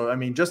there. So,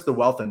 just the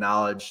wealth of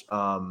knowledge,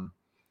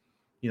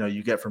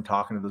 you get from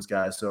talking to those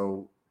guys.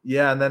 So,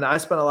 yeah. And then I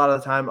spent a lot of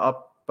the time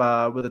up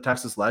with the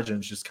Texas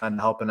Legends, just kind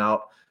of helping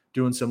out,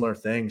 doing similar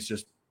things,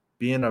 just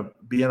being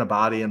a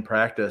body in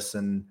practice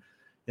and,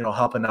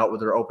 helping out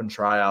with their open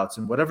tryouts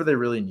and whatever they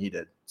really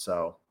needed.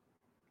 So,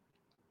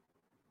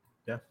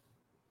 yeah.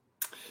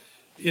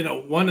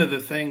 One of the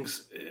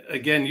things,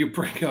 again, you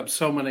bring up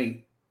so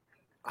many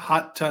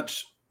hot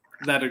touch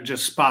that are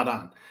just spot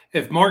on.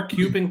 If Mark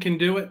Cuban can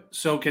do it,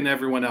 so can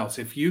everyone else.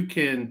 If you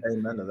can,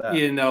 amen to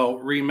that.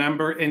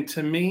 Remember, and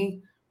to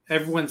me,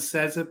 everyone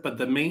says it, but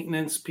the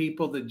maintenance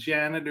people, the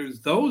janitors,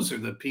 those are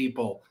the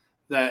people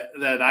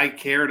that I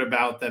cared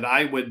about, that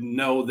I would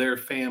know their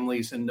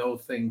families and know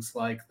things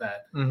like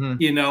that, And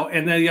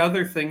then the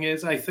other thing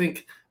is, I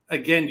think,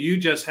 again, you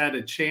just had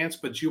a chance,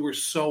 but you were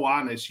so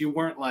honest. You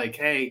weren't like,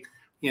 hey,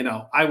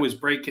 I was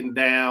breaking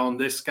down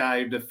this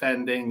guy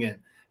defending. And,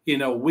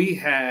 we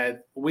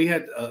had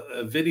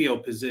a video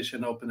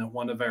position open at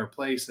one of our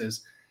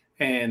places,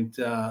 and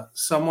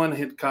someone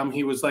had come.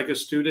 He was like a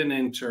student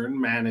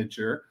intern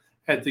manager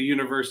at the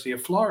University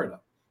of Florida.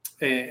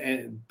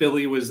 And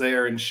Billy was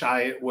there, and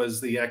Shyatt was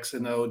the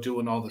X&O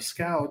doing all the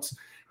scouts.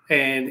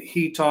 And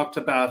he talked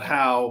about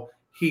how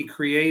he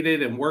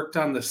created and worked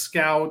on the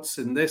scouts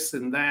and this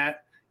and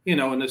that,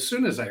 and as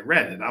soon as I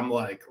read it, I'm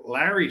like,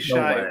 Larry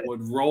Shyatt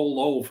would roll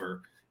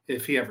over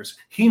if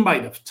he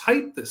might have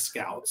typed the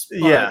scouts. But,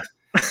 yeah.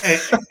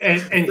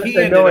 And he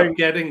ended up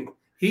getting,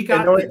 he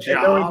got the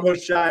job.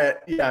 Coach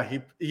Shyatt, yeah,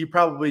 he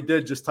probably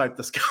did just type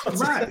the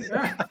scouts. Right.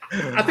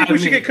 I think we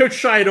should get Coach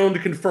Shyatt on to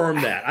confirm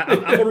that.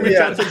 I'm going to reach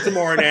out to him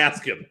tomorrow and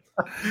ask him.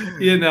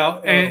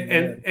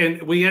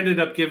 And we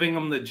ended up giving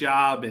him the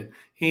job, and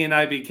he and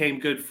I became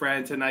good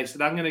friends. And I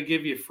said, I'm going to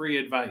give you free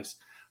advice.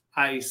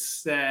 I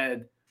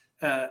said,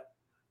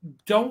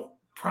 don't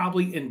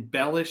probably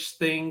embellish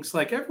things.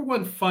 Like,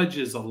 everyone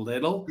fudges a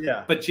little,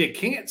 but you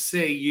can't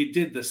say you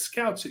did the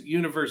scouts at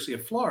University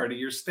of Florida.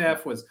 Your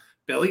staff was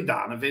Billy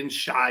Donovan,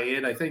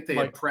 Shyatt. I think they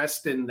had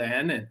Preston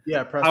then. And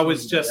Preston, I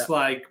was just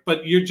like,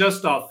 but you're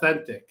just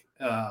authentic.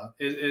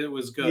 It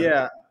was good.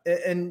 Yeah.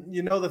 And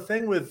the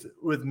thing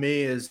with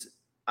me is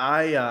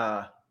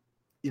I,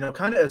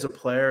 kind of as a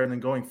player and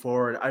then going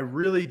forward, I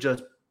really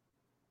just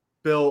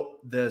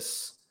built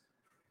this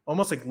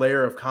almost like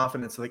layer of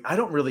confidence. Like, I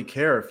don't really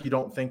care if you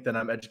don't think that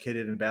I'm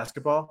educated in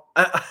basketball.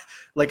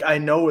 I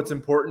know it's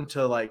important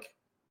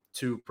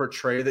to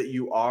portray that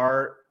you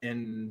are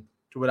in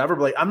to whatever,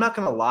 but I'm not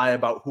going to lie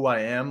about who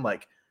I am.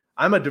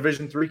 I'm a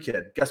Division III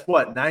kid. Guess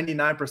what?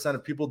 99%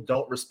 of people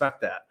don't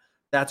respect that.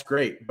 That's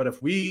great. But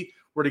if we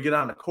were to get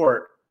on a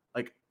court,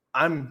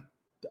 I'm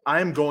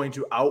going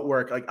to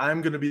outwork.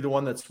 I'm going to be the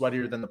one that's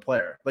sweatier than the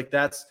player.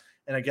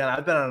 And again,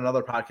 I've been on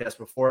another podcast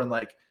before and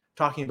like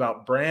talking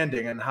about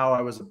branding and how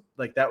I was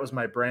like, that was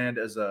my brand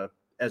as a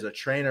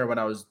trainer when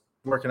I was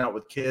working out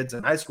with kids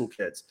and high school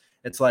kids.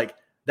 It's like,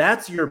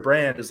 that's your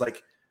brand, is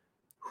like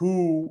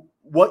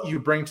what you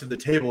bring to the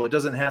table. It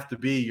doesn't have to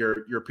be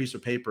your piece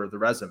of paper, the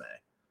resume.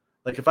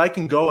 Like if I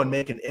can go and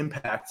make an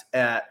impact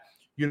at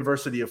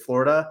University of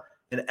Florida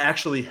and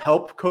actually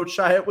help Coach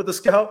Chiat with the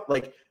scout,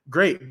 like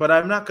great. But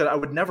I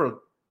would never,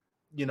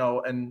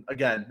 and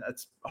again,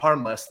 it's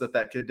harmless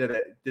that kid did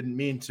it. Didn't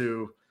mean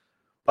to,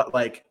 but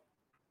like,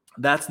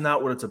 that's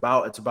not what it's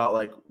about. It's about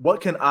like,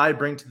 what can I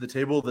bring to the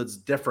table that's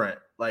different?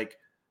 Like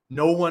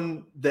no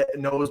one that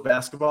knows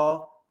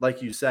basketball,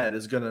 like you said,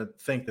 is going to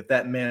think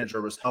that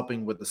manager was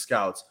helping with the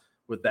scouts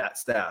with that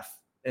staff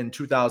in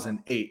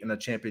 2008 in a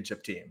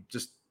championship team.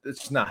 It's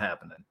just not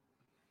happening.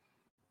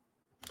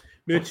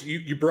 Mitch,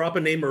 you brought up a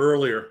name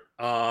earlier.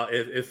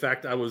 In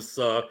fact,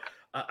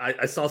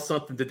 I saw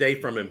something today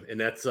from him, and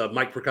that's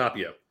Mike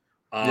Procopio.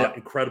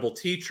 Incredible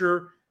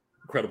teacher,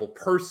 incredible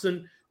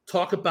person.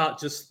 Talk about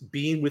just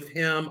being with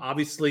him.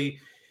 Obviously,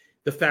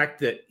 the fact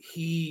that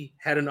he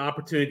had an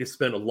opportunity to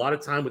spend a lot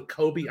of time with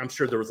Kobe. I'm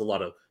sure there was a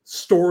lot of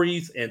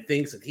stories and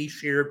things that he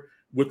shared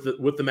with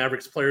the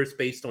Mavericks players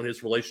based on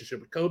his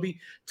relationship with Kobe.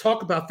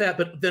 Talk about that,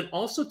 but then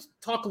also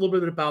talk a little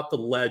bit about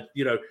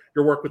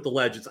your work with the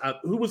Legends.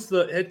 Who was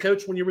the head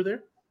coach when you were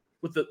there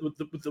with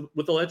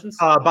the Legends?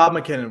 Bob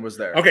McKinnon was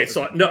there. Okay,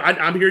 so no,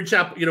 I'm here in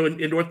Chapel,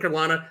 in North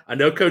Carolina. I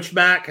know Coach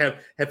Mack,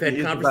 have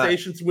had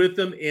conversations with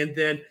him, and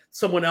then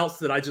someone else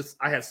that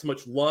I have so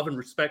much love and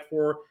respect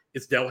for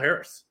is Del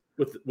Harris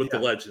with the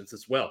Legends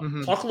as well.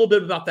 Mm-hmm. Talk a little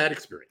bit about that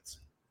experience.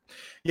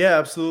 Yeah,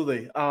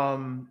 absolutely.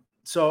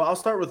 So I'll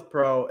start with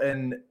Pro,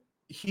 and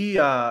he,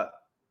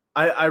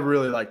 I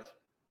really like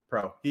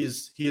Pro. He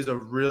is a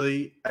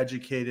really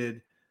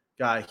educated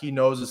guy. He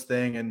knows his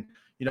thing, and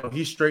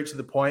he's straight to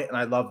the point, and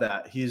I love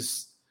that.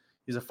 He's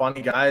a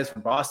funny guy. He's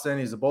from Boston.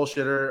 He's a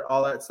bullshitter,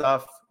 all that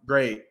stuff.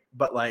 Great,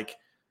 but like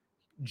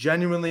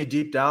genuinely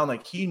deep down,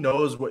 like he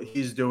knows what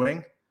he's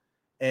doing,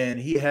 and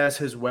he has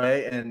his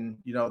way. And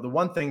the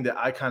one thing that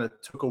I kind of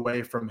took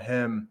away from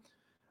him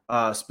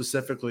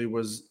specifically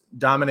was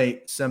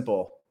dominate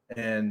simple.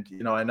 And,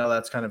 I know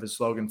that's kind of his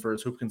slogan for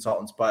his hoop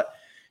consultants, but,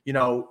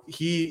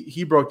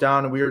 he broke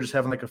down, and we were just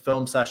having like a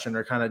film session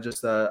or kind of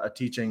just a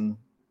teaching,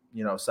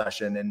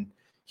 session. And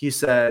he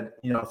said,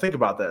 think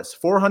about this,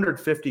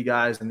 450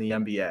 guys in the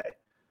NBA.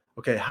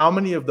 Okay. How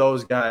many of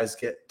those guys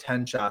get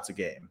 10 shots a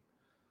game?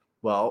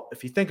 Well,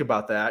 if you think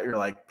about that, you're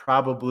like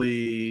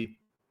probably,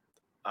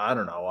 I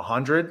don't know,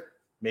 100,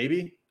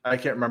 maybe. I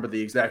can't remember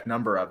the exact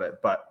number of it,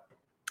 but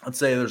let's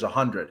say there's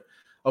 100.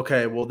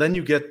 Okay. Well, then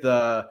you get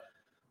the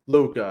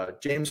Luka,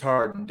 James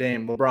Harden,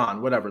 Dame,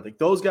 LeBron, whatever. Like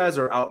those guys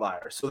are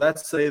outliers. So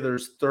let's say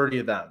there's 30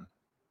 of them,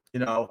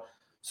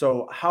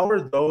 So how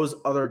are those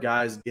other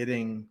guys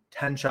getting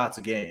 10 shots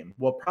a game?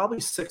 Well,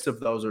 probably 6 of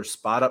those are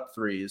spot up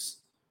threes.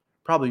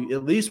 Probably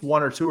at least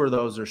 1 or 2 of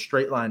those are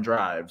straight line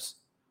drives.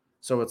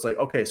 So it's like,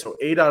 okay, so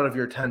 8 out of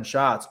your 10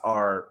 shots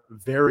are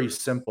very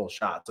simple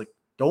shots. Like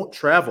don't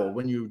travel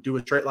when you do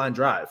a straight line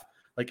drive.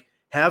 Like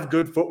have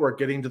good footwork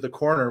getting to the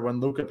corner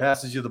when Luka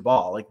passes you the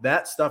ball. Like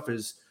that stuff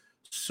is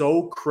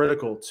so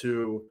critical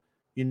to,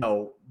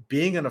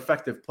 being an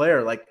effective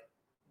player. Like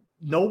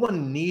no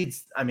one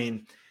needs,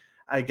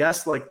 I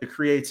guess like the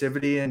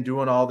creativity and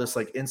doing all this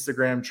like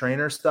Instagram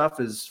trainer stuff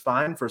is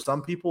fine. For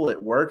some people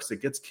it works.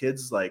 It gets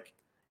kids like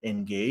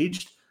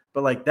engaged,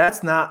 but like,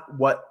 that's not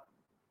what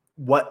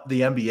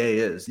the NBA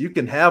is. You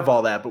can have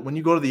all that, but when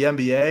you go to the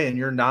NBA and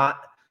you're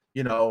not,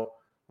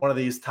 one of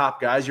these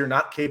top guys, you're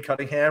not Cade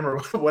Cunningham or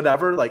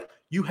whatever, like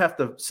you have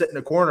to sit in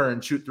a corner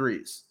and shoot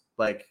threes.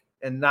 Like,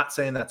 and not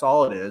saying that's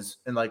all it is.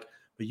 And like,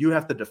 but you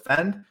have to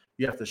defend,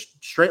 you have to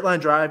straight line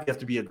drive, you have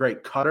to be a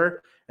great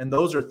cutter. And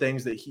those are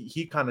things that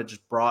he kind of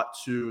just brought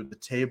to the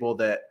table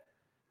that,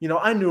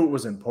 I knew it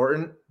was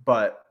important,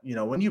 but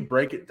when you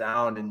break it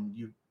down and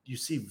you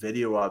see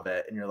video of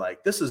it and you're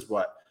like, this is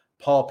what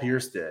Paul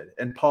Pierce did.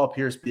 And Paul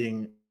Pierce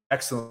being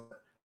excellent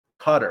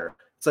cutter.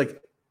 It's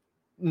like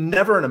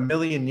never in a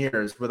million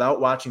years without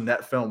watching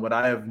that film would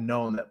I have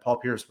known that Paul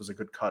Pierce was a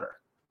good cutter.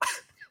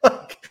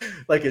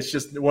 Like it's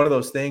just one of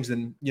those things.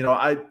 And,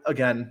 I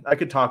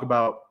could talk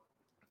about,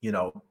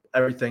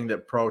 everything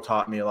that Pro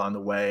taught me along the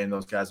way and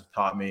those guys have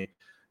taught me.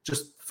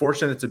 Just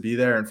fortunate to be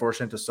there and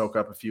fortunate to soak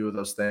up a few of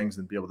those things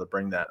and be able to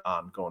bring that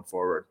on going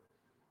forward.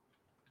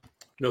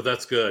 No,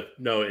 that's good.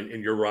 No,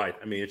 and you're right.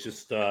 It's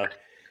just, that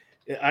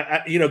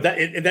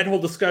whole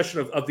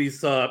discussion of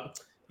these,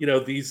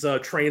 these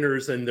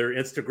trainers and their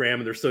Instagram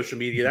and their social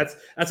media,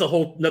 that's a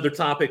whole another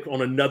topic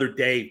on another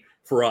day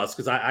for us.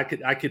 Cause I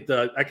could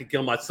get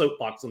on my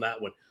soapbox on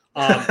that one.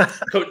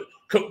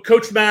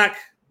 Coach Mack,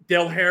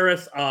 Del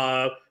Harris,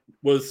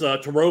 was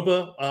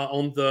Taroba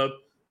on the.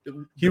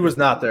 He was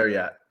not there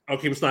yet.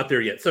 Okay, he was not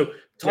there yet. So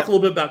talk a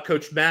little bit about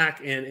Coach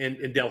Mack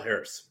and Del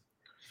Harris.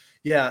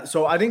 Yeah,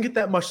 so I didn't get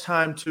that much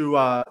time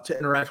to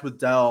interact with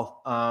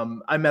Del.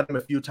 I met him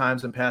a few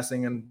times in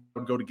passing and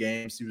would go to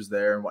games. He was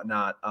there and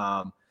whatnot.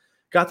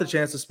 Got the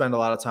chance to spend a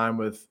lot of time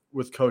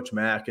with Coach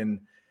Mack, and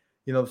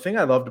the thing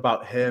I loved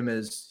about him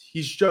is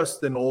he's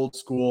just an old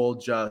school,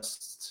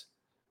 just,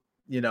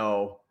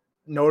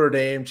 Notre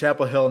Dame,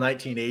 Chapel Hill,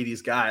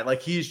 1980s guy.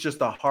 Like, he's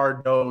just a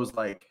hard nosed,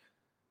 like,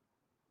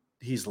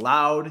 he's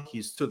loud,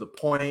 he's to the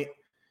point,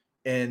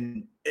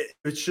 and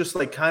it's just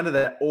like kind of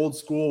that old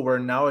school where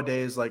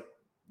nowadays, like,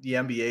 the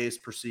NBA is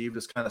perceived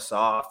as kind of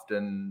soft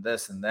and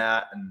this and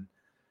that, and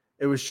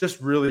it was just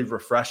really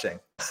refreshing.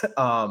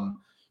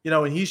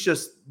 And he's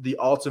just the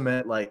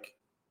ultimate, like,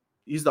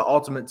 he's the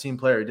ultimate team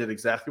player. He did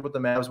exactly what the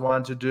Mavs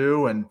wanted to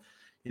do, and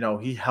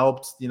he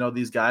helped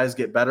these guys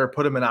get better,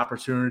 put them in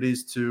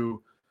opportunities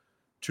to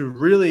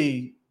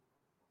really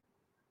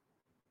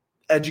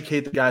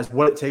educate the guys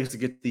what it takes to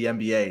get to the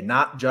NBA,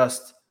 not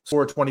just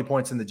score 20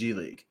 points in the G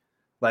League.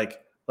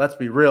 Like, let's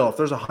be real. If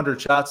there's 100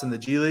 shots in the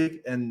G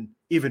League and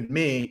even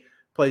me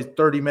plays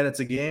 30 minutes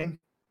a game,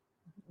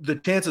 the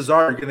chances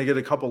are you're going to get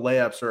a couple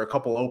layups or a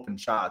couple open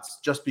shots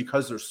just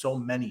because there's so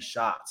many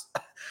shots.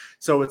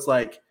 So it's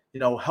like,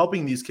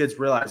 helping these kids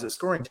realize that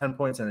scoring 10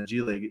 points in a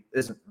G League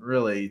isn't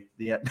really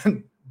the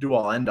do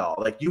all end all.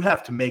 Like, you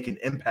have to make an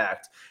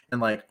impact,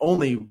 and like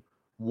only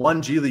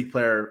one G League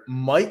player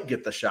might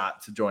get the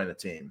shot to join the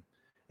team.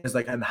 It's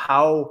like, and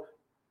how,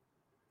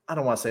 I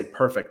don't want to say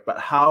perfect, but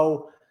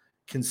how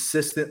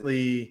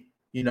consistently,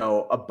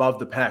 above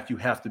the pack you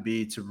have to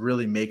be to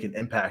really make an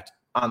impact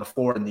on the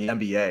floor in the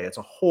NBA. It's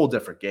a whole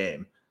different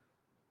game.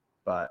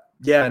 But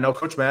yeah, no,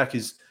 Coach Mack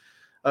is,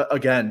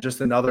 again, just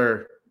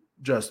another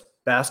just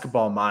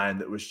basketball mind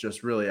that was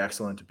just really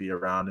excellent to be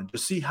around, and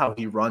just see how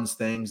he runs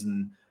things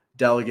and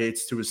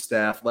delegates to his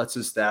staff, lets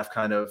his staff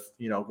kind of,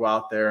 go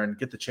out there and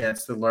get the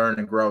chance to learn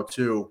and grow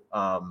too.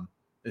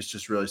 It's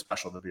just really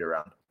special to be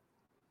around.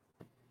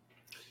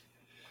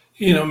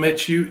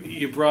 Mitch,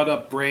 you brought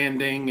up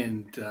branding,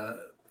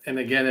 and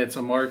again, it's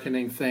a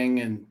marketing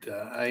thing, and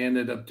I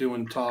ended up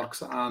doing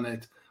talks on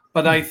it.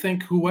 But I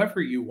think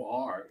whoever you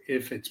are,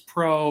 if it's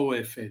Pro,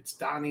 if it's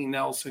Donnie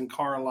Nelson,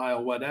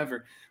 Carlisle,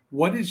 whatever,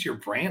 what is your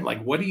brand?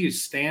 Like, what do you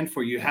stand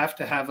for? You have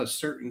to have a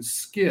certain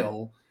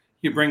skill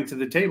you bring to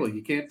the table.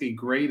 You can't be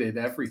great at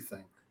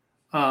everything.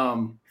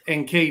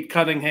 And Kate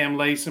Cunningham,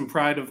 Lason,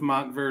 pride of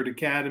Montverde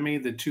Academy,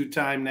 the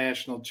 2-time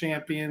national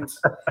champions.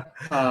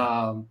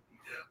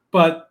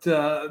 But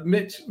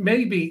Mitch,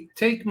 maybe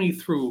take me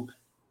through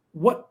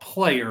what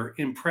player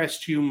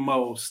impressed you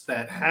most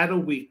that had a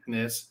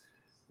weakness,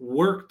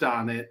 worked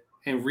on it,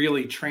 and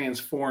really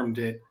transformed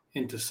it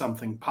into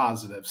something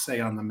positive, say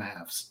on the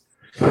Mavs.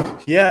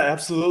 Yeah,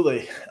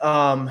 absolutely.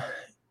 And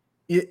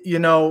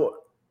I'm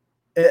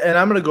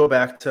going to go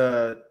back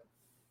to,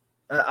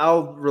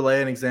 I'll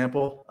relay an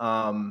example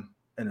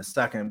in a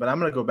second, but I'm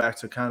going to go back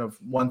to kind of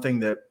one thing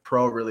that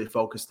Pro really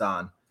focused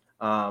on.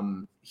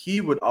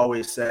 He would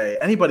always say,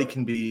 anybody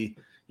can be,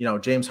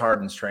 James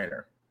Harden's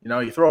trainer.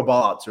 You throw a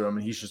ball out to him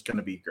and he's just going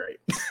to be great.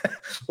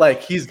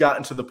 Like, he's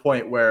gotten to the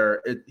point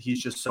where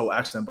he's just so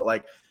excellent. But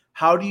like,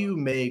 how do you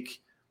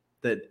make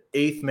the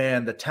 8th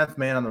man, the 10th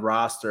man on the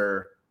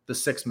roster, the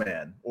 6th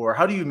man? Or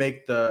how do you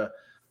make that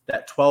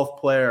 12th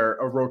player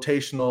a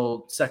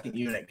rotational second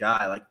unit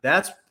guy? Like,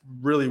 that's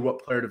really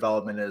what player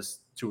development is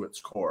to its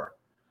core.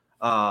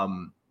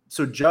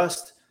 So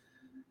just,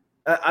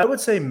 I would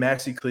say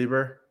Maxi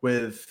Kleber,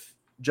 with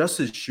just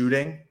his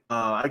shooting.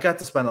 I got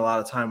to spend a lot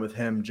of time with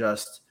him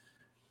just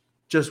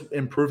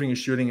improving his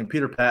shooting, and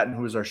Peter Patton,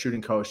 who was our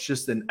shooting coach,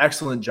 just an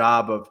excellent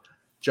job of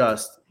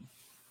just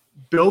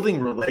building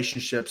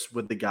relationships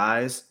with the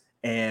guys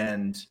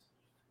and,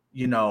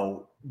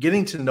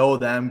 getting to know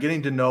them,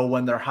 getting to know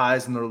when their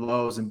highs and their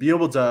lows, and be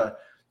able to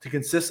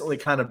consistently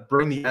kind of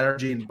bring the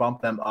energy and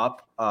bump them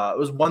up. It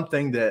was one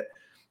thing that,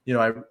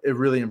 it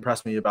really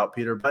impressed me about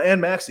Peter.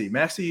 And Maxi.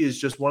 Maxi is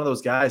just one of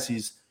those guys.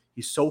 He's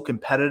so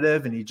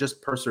competitive, and he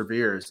just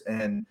perseveres.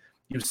 And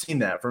you've seen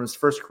that from his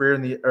first year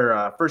in the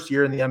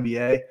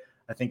NBA.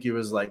 I think he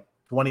was like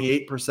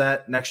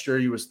 28%. Next year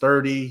he was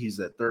 30. He's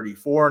at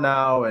 34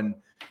 now, and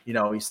he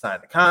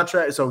signed a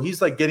contract. So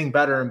he's like getting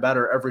better and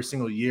better every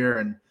single year,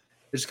 and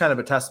it's kind of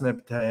a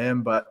testament to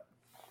him. But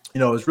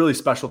it was really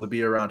special to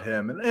be around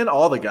him and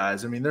all the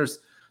guys. I mean, there's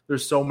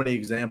so many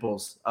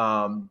examples.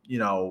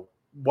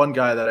 One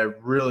guy that I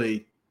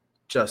really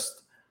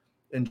just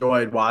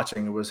enjoyed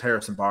watching was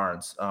Harrison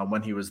Barnes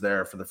when he was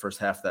there for the first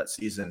half of that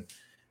season.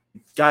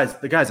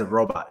 The guy's a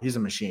robot. He's a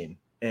machine.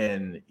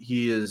 And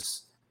he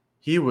was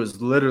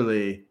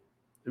literally,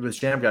 it was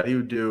jam guy. He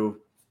would do,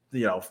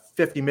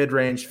 50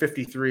 mid-range,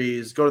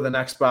 53s, go to the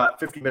next spot,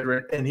 50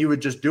 mid-range, and he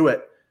would just do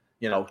it,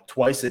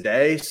 twice a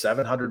day,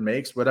 700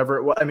 makes, whatever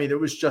it was. I mean, it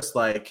was just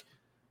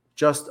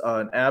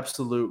an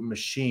absolute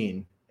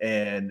machine,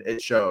 and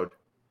it showed.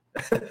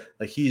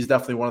 Like, he's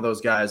definitely one of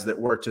those guys that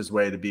worked his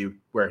way to be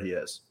where he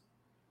is.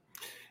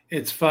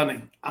 It's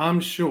funny. I'm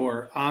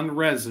sure on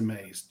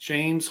resumes,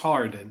 James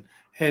Harden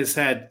has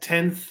had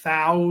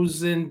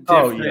 10,000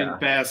 different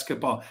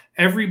basketball.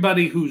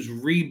 Everybody who's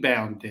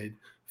rebounded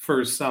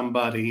for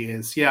somebody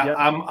is,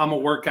 I'm a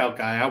workout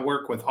guy. I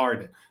work with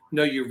Harden.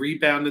 No, you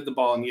rebounded the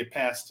ball and you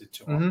passed it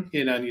to him,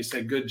 and you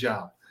said, good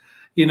job.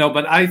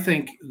 But I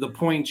think the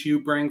points you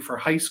bring for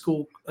high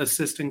school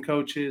assistant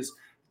coaches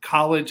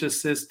college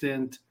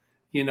assistant,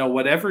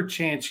 whatever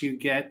chance you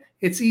get,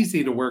 it's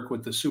easy to work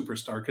with the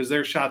superstar because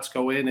their shots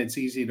go in, it's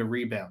easy to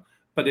rebound.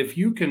 But if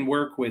you can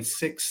work with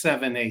 6,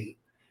 7, 8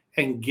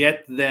 and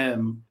get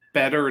them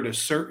better at a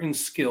certain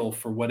skill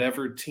for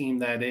whatever team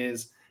that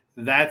is,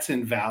 that's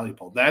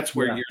invaluable. That's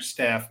where your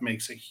staff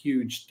makes a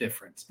huge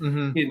difference.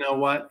 Mm-hmm. You know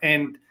what?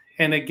 And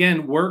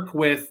again, work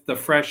with the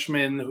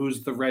freshman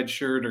who's the red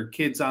shirt or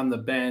kids on the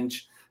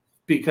bench,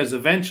 because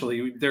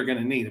eventually they're going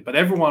to need it. But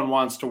everyone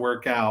wants to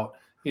work out,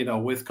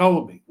 with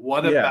Kobe.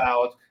 What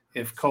about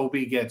if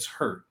Kobe gets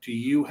hurt? Do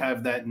you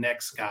have that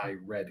next guy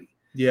ready?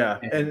 Yeah.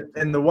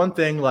 And the one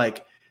thing,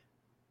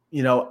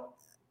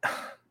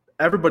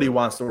 everybody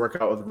wants to work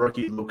out with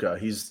rookie Luka.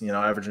 He's,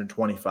 averaging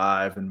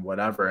 25 and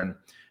whatever. And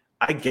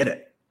I get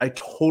it. I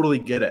totally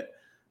get it.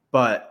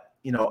 But,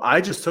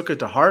 I just took it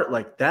to heart.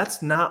 Like,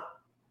 that's not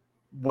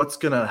what's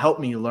going to help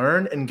me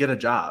learn and get a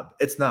job.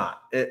 It's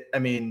not.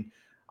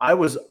 I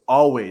was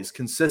always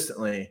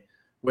consistently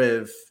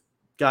with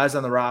guys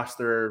on the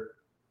roster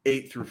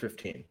 8 through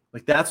 15.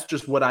 Like, that's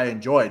just what I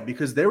enjoyed,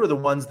 because they were the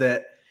ones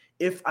that,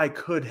 if I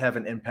could have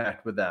an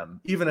impact with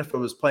them, even if it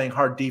was playing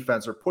hard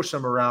defense or push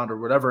them around or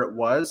whatever it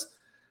was,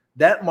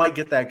 that might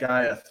get that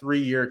guy a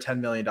 3-year, $10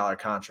 million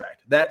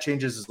contract. That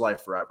changes his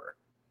life forever.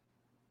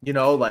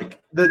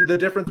 Like the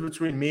difference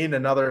between me and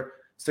another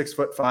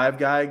 6'5"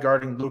 guy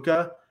guarding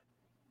Luka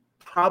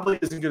probably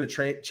isn't going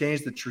to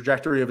change the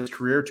trajectory of his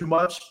career too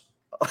much,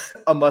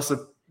 unless if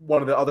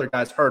one of the other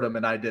guys hurt him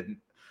and I didn't.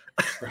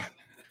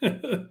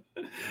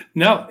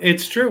 No,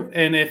 it's true.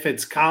 And if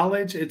it's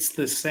college, it's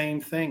the same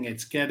thing.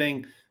 It's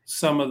getting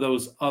some of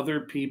those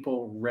other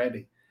people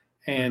ready.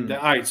 And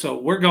all right, so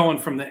we're going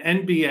from the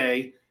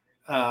NBA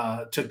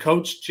to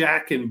Coach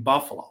Jack in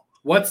Buffalo.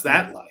 What's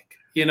that like?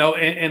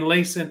 And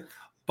Lason,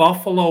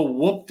 Buffalo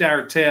whooped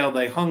our tail.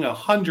 They hung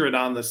 100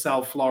 on the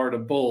South Florida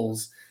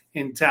Bulls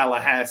in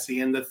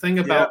Tallahassee. And the thing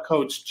about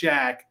Coach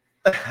Jack,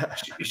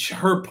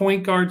 her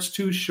point guard's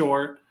too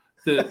short,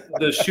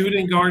 the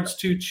shooting guard's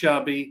too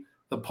chubby,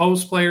 the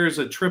post player is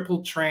a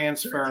triple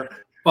transfer,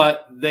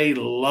 but they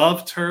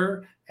loved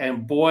her.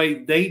 And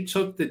boy, they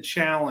took the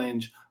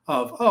challenge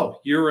of,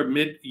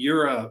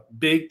 you're a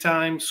big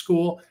time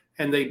school,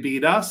 and they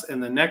beat us.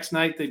 And the next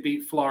night they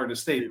beat Florida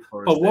State.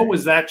 What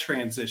was that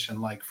transition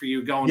like for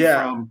you going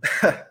from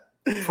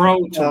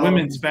pro to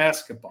women's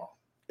basketball?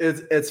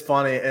 It's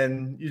funny,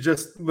 and you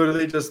just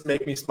literally just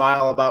make me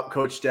smile about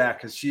Coach Jack,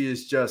 because she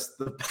is just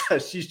the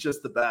best. She's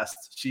just the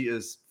best. She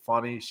is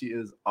funny. She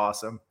is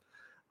awesome.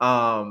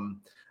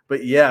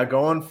 But yeah,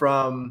 going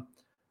from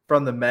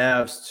the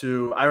Mavs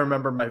to, I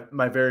remember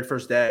my very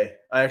first day.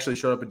 I actually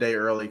showed up a day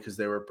early because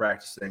they were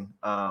practicing,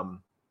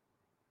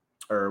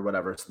 or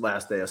whatever,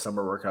 last day of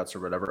summer workouts or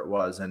whatever it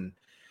was. And,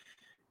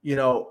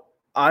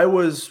 I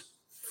was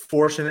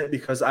fortunate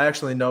because I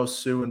actually know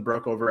Sue and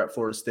Brooke over at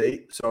Florida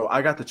State. So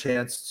I got the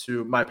chance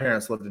to, my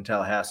parents lived in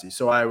Tallahassee.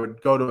 So I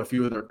would go to a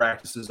few of their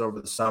practices over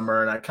the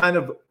summer, and I kind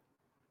of,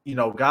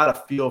 got a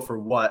feel for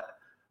what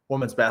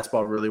women's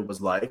basketball really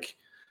was like.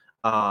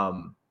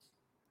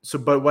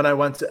 But when I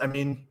went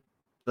to,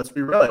 let's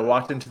be real, I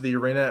walked into the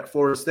arena at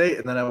Florida State,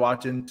 and then I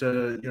walked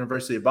into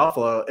University of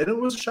Buffalo, and it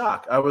was a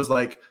shock. I was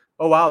like,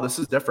 oh, wow, this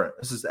is different.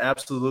 This is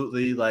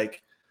absolutely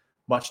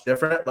much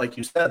different. Like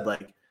you said,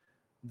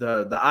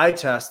 the eye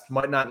test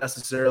might not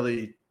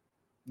necessarily,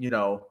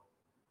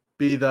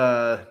 be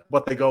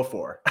what they go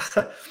for.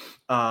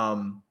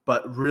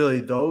 But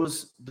really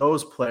those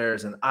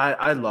players, and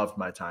I loved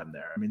my time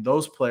there.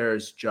 Those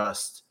players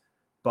just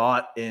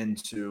bought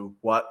into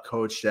what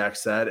Coach Jack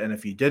said. And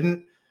if he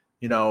didn't,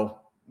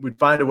 we'd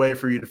find a way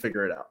for you to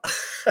figure it out.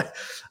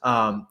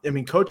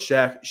 Coach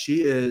Jack,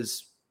 she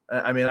is,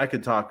 I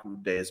could talk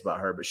days about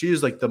her, but she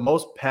is the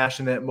most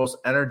passionate, most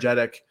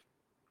energetic,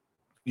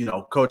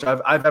 coach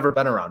I've ever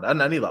been around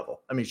on any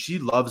level. She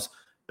loves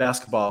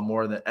basketball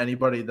more than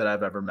anybody that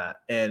I've ever met.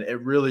 And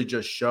it really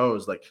just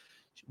shows,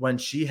 when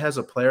she has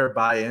a player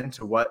buy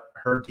into what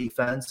her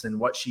defense and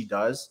what she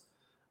does,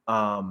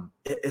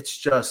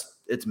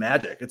 it's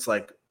magic. It's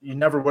you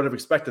never would have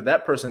expected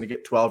that person to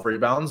get 12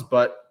 rebounds,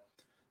 but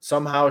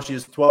somehow she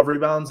has 12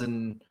 rebounds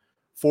and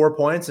 4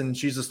 points, and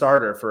she's a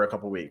starter for a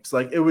couple of weeks.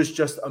 It was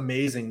just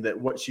amazing that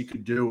what she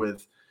could do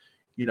with,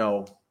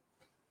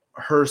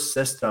 her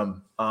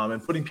system,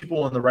 and putting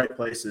people in the right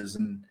places.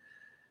 And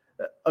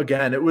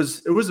again, it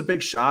was a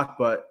big shock,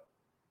 but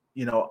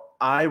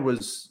I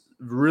was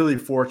really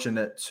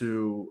fortunate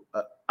to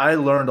I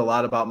learned a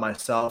lot about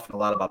myself and a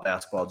lot about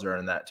basketball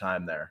during that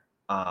time there.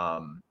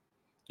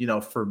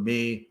 For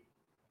me,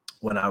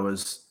 when I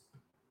was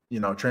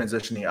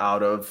transitioning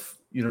out of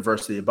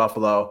University of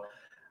Buffalo,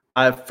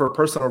 for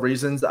personal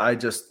reasons, I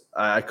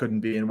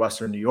couldn't be in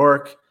Western New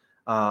York,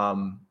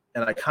 and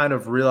I kind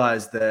of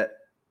realized that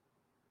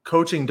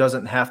coaching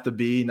doesn't have to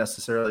be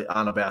necessarily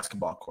on a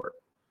basketball court.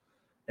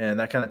 And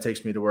that kind of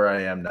takes me to where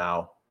I am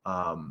now.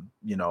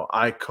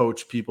 I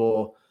coach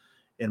people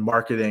in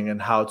marketing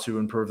and how to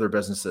improve their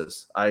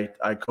businesses. I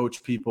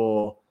coach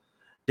people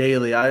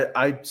daily.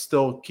 I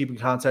still keep in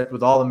contact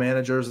with all the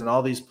managers and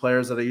all these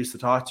players that I used to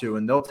talk to,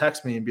 and they'll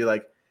text me and be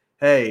like,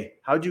 hey,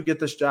 how'd you get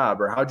this job?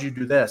 Or how'd you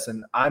do this?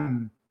 And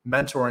I'm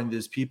mentoring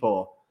these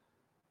people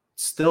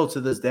still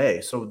to this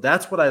day. So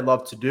that's what I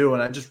love to do.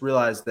 And I just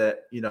realized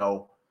that,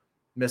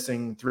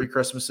 missing 3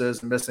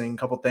 Christmases and missing a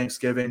couple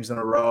Thanksgivings in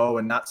a row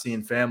and not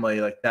seeing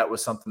family, like that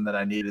was something that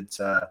I needed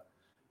to,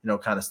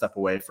 kind of step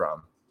away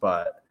from.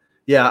 But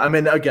yeah, I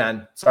mean,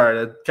 again,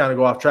 sorry to kind of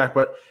go off track,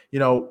 but,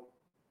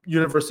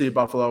 University of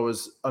Buffalo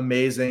was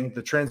amazing.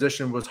 The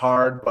transition was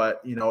hard,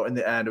 but, in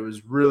the end, it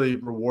was really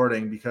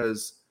rewarding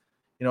because,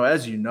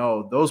 as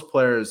those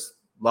players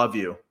love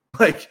you.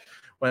 Like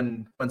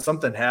when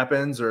something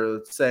happens,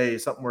 or say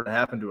something were to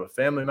happen to a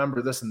family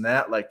member, this and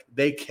that, like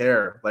they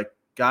care. Like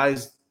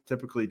guys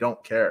typically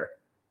don't care.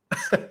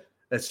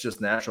 It's just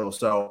natural.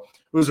 So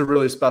it was a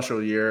really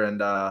special year,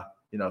 and,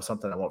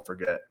 something I won't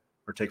forget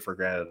or take for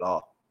granted at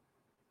all.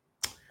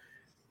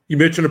 You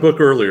mentioned a book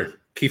earlier,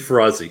 Keith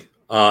Ferrazzi,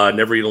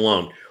 Never Eat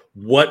Alone.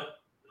 What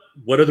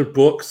other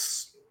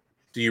books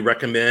do you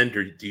recommend,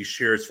 or do you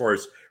share as far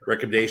as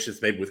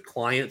recommendations maybe with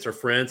clients or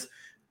friends?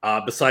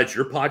 Besides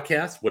your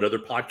podcast, what other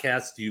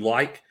podcasts do you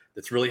like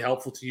that's really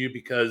helpful to you?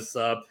 Because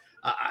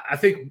I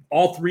think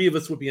all 3 of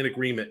us would be in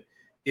agreement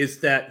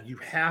is that you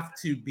have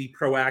to be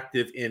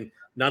proactive in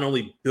not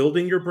only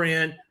building your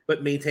brand,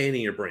 but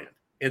maintaining your brand.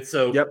 And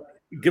so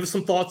give us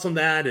some thoughts on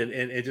that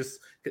and just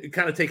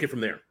kind of take it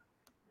from there.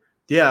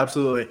 Yeah,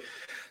 absolutely.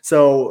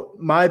 So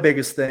my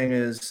biggest thing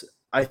is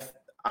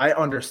I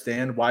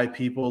understand why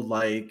people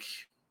like,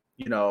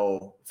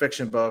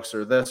 fiction books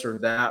or this or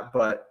that.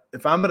 But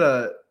if I'm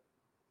going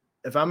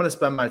to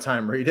spend my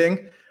time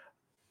reading,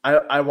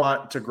 I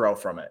want to grow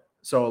from it.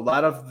 So a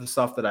lot of the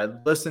stuff that I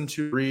listen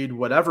to, read,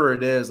 whatever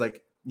it is,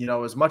 like,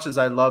 as much as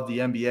I love the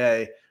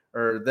NBA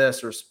or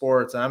this or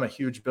sports, and I'm a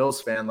huge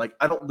Bills fan, like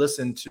I don't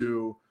listen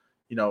to,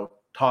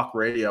 talk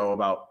radio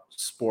about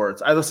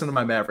sports. I listen to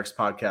my Mavericks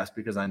podcast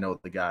because I know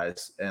the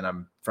guys and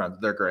I'm friends.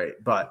 They're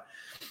great. But,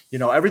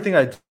 everything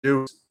I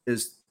do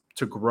is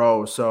to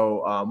grow.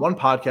 So one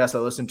podcast I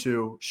listen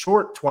to,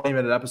 short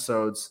 20-minute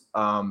episodes,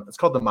 it's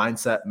called The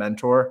Mindset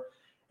Mentor.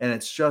 And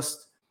it's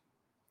just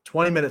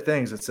 20-minute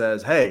things that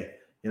says, hey,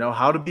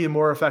 how to be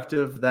more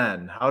effective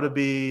then, how to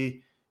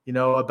be,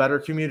 a better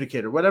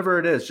communicator, whatever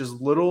it is,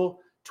 just little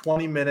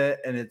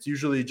 20-minute. And it's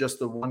usually just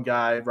the one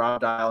guy,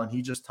 Rob Dial, and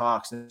he just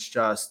talks, and it's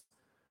just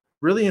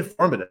really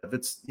informative.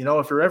 It's,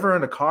 if you're ever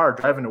in a car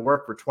driving to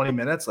work for 20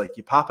 minutes, like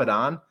you pop it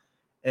on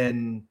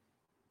and,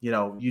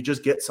 you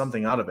just get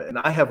something out of it. And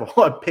I have a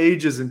lot of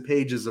pages and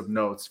pages of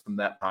notes from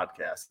that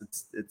podcast.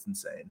 It's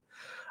insane.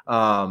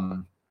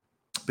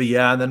 But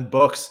yeah, and then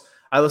books.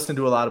 I listen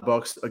to a lot of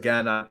books.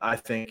 Again, I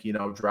think,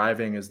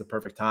 driving is the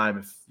perfect time.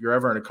 If you're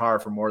ever in a car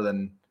for more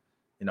than,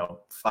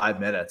 5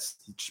 minutes,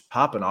 just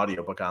pop an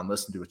audiobook on,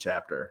 listen to a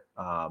chapter.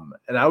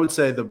 And I would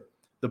say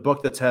the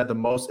book that's had the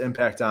most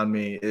impact on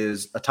me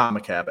is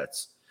Atomic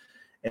Habits.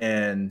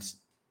 And,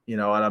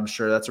 and I'm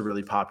sure that's a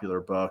really popular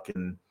book.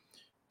 And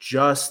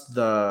just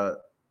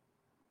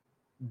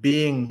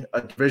being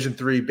a Division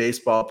III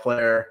baseball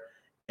player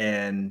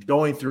and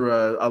going through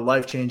a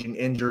life-changing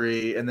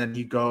injury, and then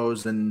he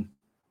goes and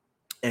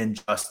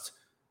just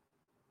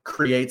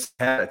creates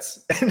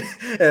habits. And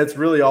it's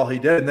really all he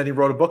did. And then he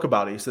wrote a book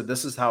about it. He said,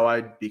 this is how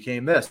I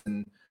became this.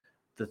 And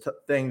the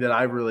thing that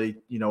I really,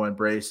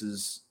 embrace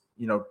is,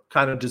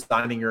 kind of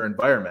designing your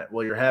environment.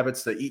 Well, your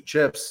habits to eat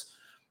chips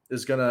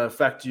is going to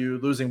affect you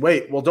losing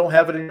weight. Well, don't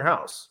have it in your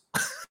house.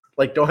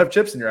 Like, don't have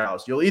chips in your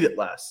house. You'll eat it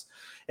less.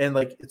 And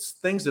like, it's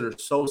things that are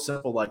so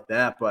simple like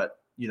that. But,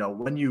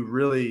 when you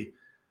really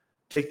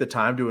take the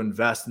time to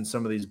invest in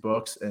some of these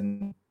books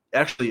and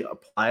actually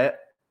apply it,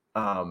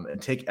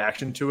 and take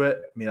action to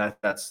it, I mean,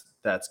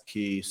 that's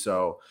key.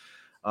 So,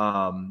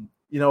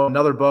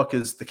 another book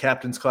is The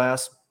Captain's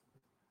Class.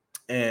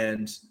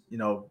 And,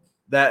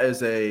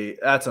 that's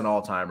an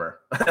all-timer.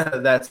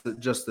 That's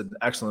just an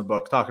excellent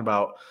book talking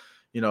about,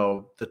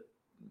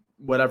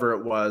 whatever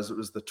it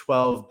was the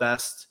 12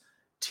 best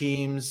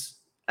teams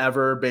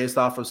ever based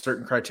off of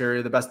certain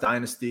criteria, the best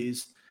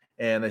dynasties.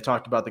 And they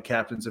talked about the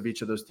captains of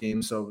each of those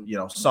teams. So,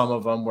 some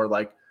of them were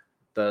like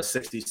the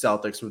 60s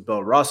Celtics with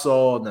Bill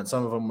Russell. And then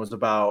some of them was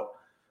about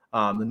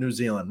the New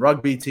Zealand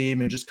rugby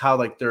team, and just how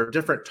like there are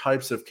different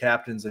types of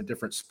captains in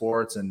different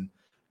sports and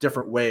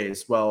different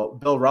ways. Well,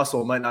 Bill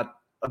Russell might not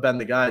have been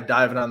the guy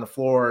diving on the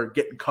floor,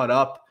 getting cut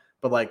up,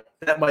 but like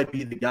that might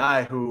be the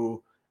guy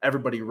who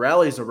everybody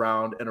rallies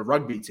around in a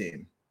rugby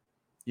team.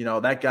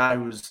 That guy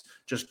who's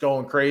just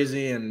going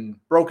crazy and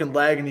broken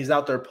leg and he's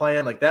out there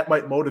playing, like that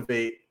might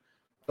motivate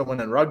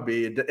someone in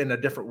rugby in a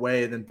different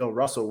way than Bill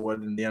Russell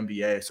would in the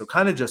NBA. So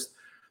kind of just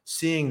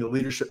seeing the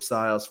leadership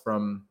styles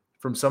from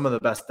some of the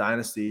best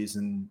dynasties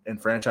and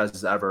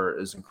franchises ever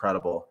is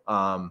incredible.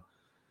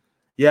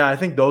 Yeah, I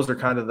think those are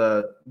kind of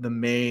the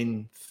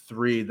main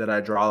 3 that I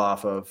draw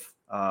off of.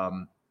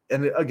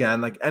 And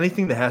again, like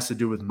anything that has to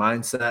do with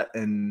mindset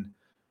and,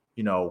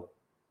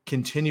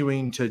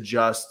 continuing to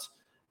just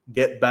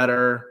get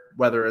better,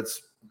 whether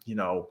it's,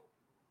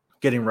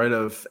 getting rid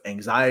of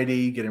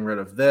anxiety, getting rid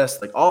of this,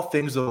 like all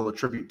things that will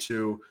attribute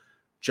to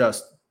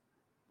just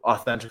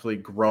authentically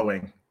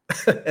growing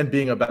and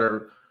being a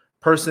better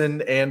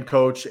person and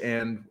coach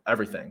and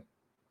everything.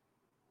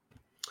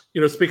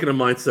 Speaking of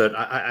mindset,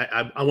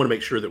 I want to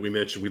make sure that we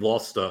mention we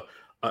lost a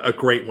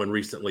great one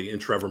recently in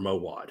Trevor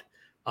Mowad,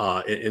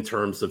 in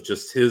terms of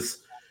just his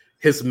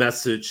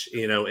message,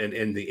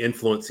 and the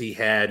influence he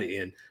had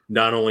in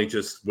not only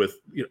just with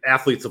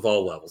athletes of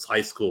all levels,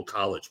 high school,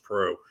 college,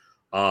 pro.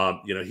 I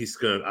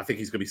think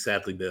he's gonna be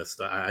sadly missed.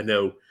 I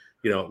know,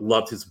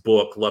 loved his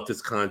book, loved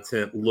his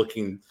content,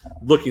 looking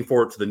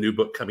forward to the new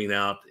book coming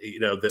out,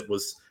 that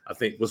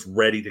was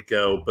ready to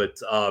go. But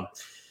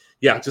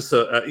just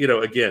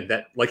again,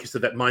 that, like you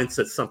said, that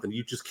mindset's something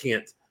you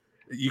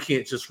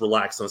can't just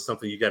relax on,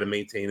 something you got to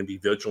maintain and be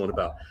vigilant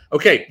about.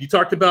 Okay, you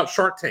talked about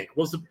Shark Tank.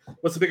 What's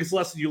the biggest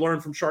lesson you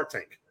learned from Shark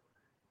Tank?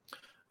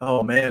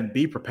 Oh man,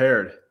 be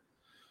prepared.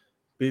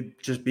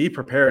 Be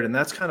prepared. And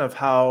that's kind of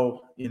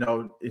how,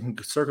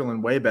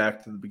 circling way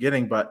back to the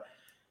beginning, but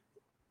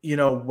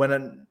when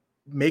I'm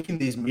making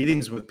these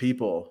meetings with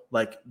people,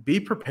 like, be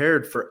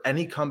prepared for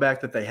any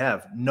comeback that they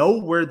have. Know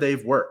where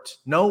they've worked,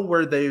 know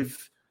where they've,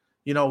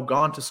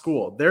 gone to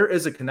school. There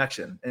is a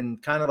connection,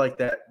 and kind of like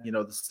that, the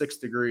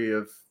 6th degree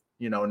of,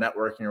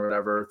 networking or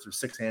whatever, through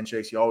 6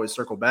 handshakes, you always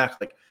circle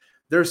back. Like,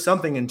 there's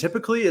something, and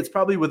typically it's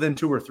probably within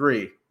 2 or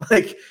 3,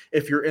 like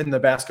if you're in the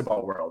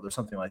basketball world or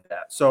something like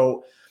that.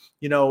 So,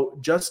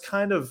 just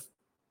kind of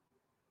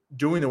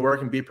doing the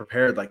work and be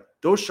prepared. Like,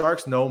 those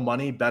Sharks know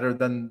money better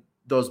than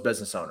those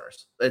business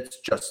owners.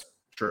 It's just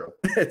true.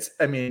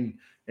 In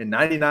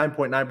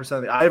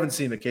 99.9% I haven't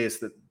seen a case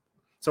that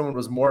someone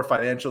was more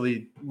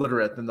financially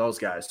literate than those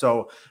guys.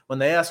 So when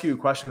they ask you a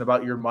question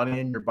about your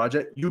money and your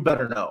budget, you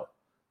better know.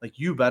 Like,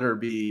 you better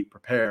be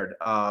prepared.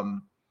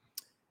 And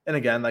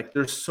again, like,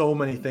 there's so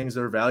many things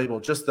that are valuable.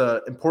 Just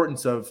the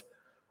importance of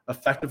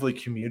effectively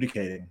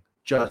communicating,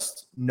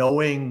 just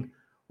knowing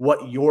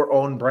what your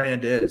own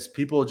brand is,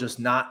 people just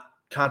not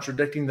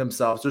contradicting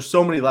themselves. There's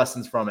so many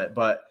lessons from it,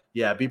 but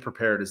yeah, be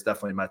prepared is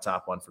definitely my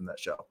top one from that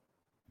show.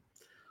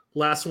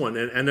 Last one,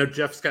 and I know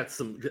Jeff's got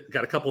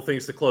a couple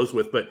things to close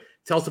with, but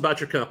tell us about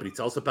your company.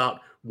 Tell us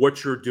about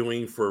what you're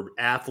doing for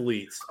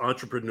athletes,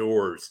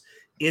 entrepreneurs,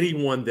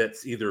 anyone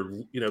that's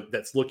either,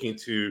 that's looking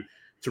to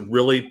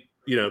really,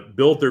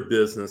 build their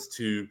business,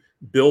 to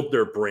build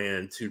their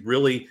brand, to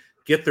really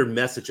get their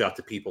message out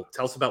to people.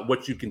 Tell us about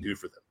what you can do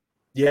for them.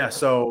 Yeah.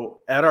 So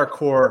at our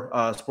core,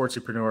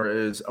 Sportspreneur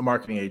is a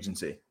marketing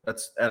agency.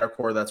 That's at our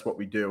core. That's what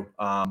we do.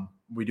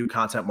 We do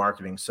content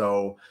marketing.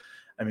 So,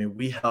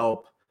 we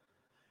help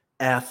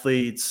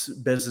athletes,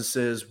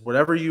 businesses,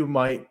 whatever you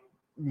might,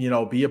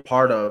 be a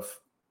part of,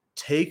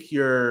 take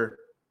your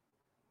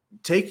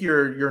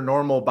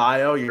normal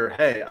bio,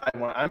 hey,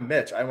 I'm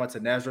Mitch. I went to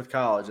Nazareth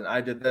College and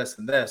I did this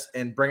and this,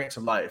 and bring it to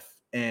life,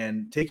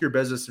 and take your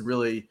business and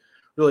really,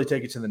 really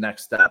take it to the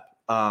next step.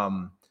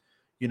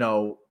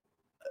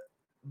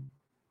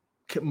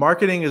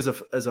 Marketing is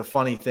a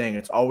funny thing.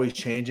 It's always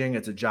changing.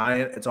 It's a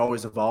giant. It's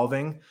always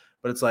evolving.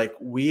 But it's like,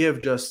 we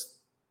have just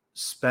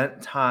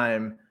spent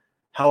time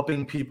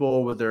helping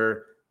people with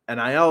their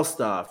NIL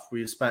stuff.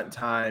 We've spent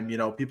time,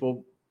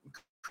 people,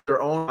 their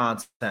own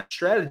content,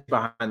 strategy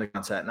behind the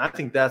content. And I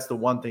think that's the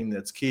one thing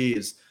that's key,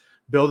 is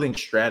building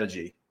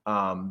strategy.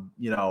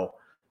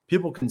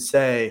 People can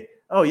say,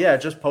 oh yeah,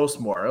 just post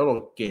more,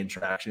 it'll gain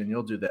traction,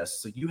 you'll do this.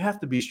 So you have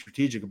to be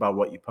strategic about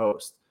what you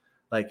post.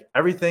 Like,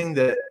 everything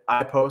that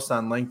I post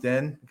on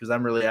LinkedIn, because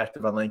I'm really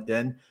active on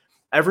LinkedIn,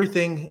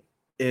 everything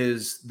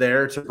is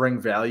there to bring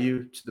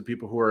value to the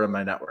people who are in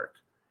my network.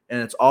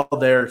 And it's all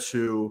there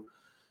to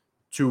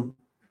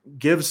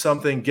give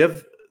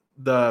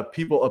the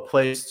people a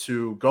place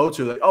to go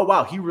to. Like, oh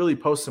wow, he really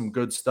posts some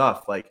good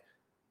stuff. Like,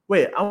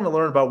 wait, I want to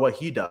learn about what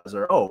he does.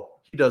 Or, oh,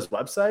 he does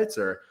websites,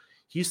 or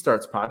he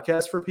starts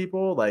podcasts for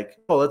people. Like,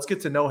 oh, let's get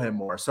to know him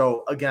more.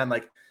 So again,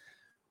 like,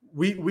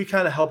 we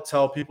kind of help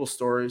tell people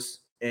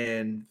stories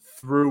and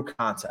through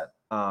content,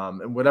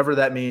 and whatever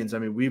that means.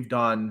 We've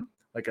done,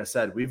 like I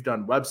said, we've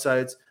done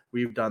websites,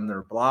 we've done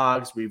their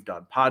blogs, we've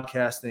done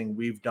podcasting,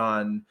 we've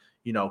done,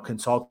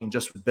 consulting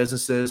just with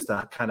businesses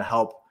to kind of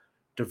help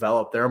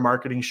develop their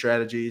marketing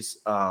strategies.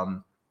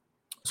 So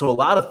a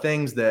lot of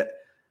things that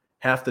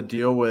have to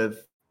deal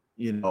with,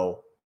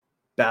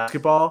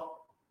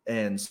 basketball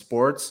and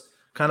sports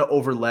kind of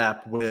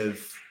overlap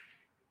with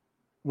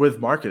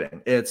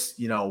marketing. It's,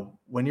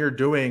 when you're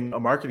doing a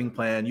marketing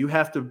plan, you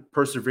have to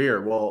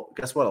persevere. Well,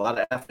 guess what? A lot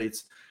of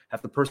athletes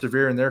have to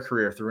persevere in their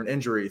career through an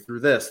injury, through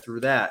this,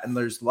 through that. And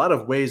there's a lot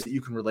of ways that you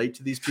can relate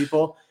to these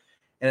people.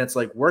 And it's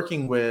like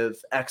working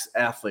with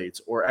ex-athletes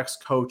or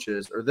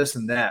ex-coaches or this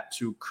and that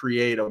to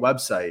create a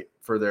website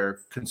for their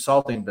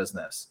consulting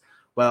business.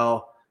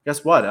 Well,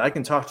 guess what? I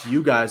can talk to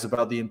you guys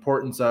about the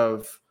importance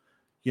of,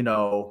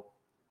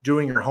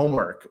 doing your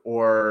homework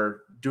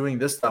or doing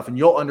this stuff, and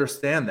you'll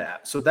understand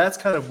that. So that's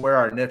kind of where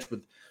our niche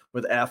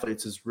with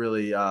athletes has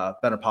really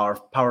been a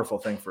powerful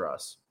thing for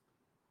us.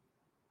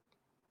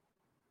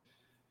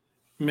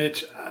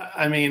 Mitch,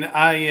 when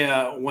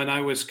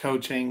I was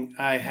coaching,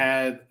 I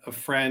had a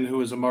friend who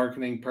was a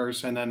marketing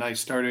person, and I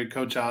started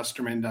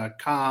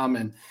coachosterman.com,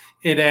 and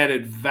it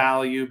added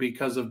value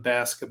because of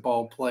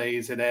basketball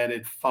plays. It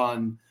added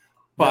fun.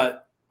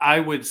 But I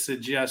would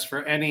suggest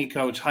for any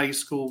coach, high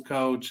school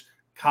coach,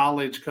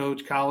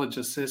 college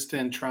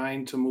assistant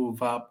trying to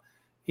move up,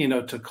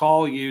 to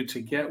call you,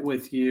 to get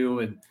with you.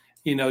 And,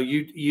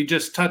 you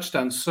just touched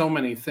on so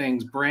many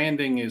things.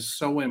 Branding is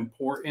so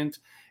important.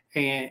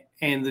 And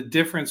the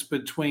difference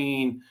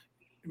between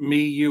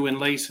me, you, and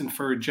Lason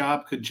for a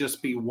job could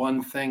just be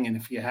one thing. And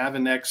if you have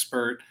an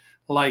expert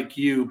like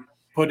you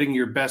putting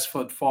your best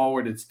foot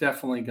forward, it's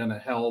definitely going to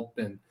help.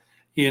 And,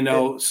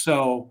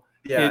 so.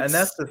 Yeah. And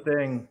that's the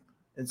thing.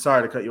 And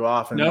sorry to cut you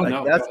off. And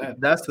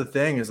that's the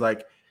thing is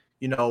like,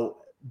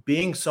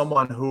 being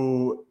someone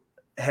who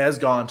has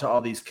gone to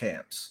all these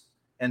camps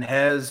and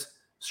has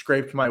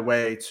scraped my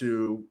way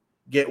to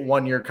get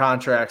 1-year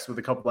contracts with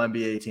a couple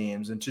NBA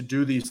teams and to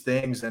do these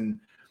things and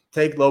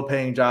take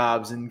low-paying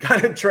jobs and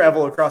kind of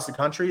travel across the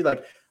country.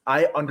 Like,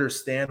 I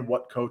understand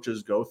what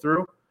coaches go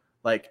through.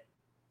 Like,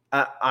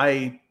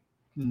 I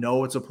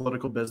know it's a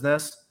political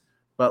business,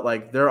 but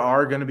like there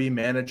are going to be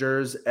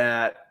managers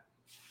at,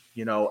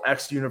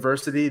 X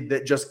university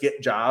that just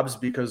get jobs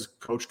because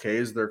Coach K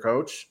is their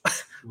coach.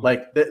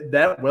 Like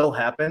that will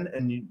happen.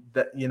 And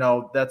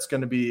that's going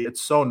to be,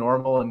 it's so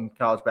normal in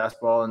college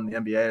basketball and the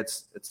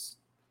NBA.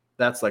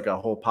 That's like a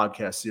whole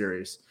podcast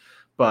series.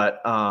 But,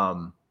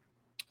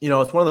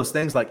 it's one of those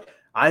things, like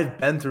I've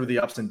been through the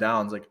ups and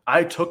downs. Like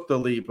I took the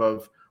leap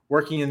of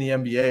working in the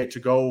NBA to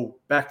go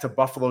back to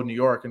Buffalo, New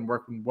York and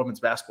work in women's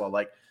basketball.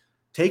 Like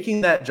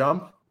taking that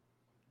jump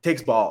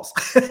takes balls.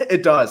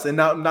 It does.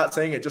 And I'm not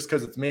saying it just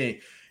because it's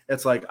me.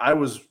 It's like I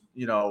was,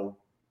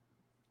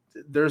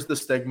 there's the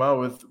stigma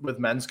with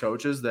men's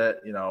coaches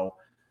that,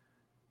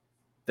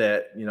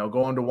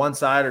 going to one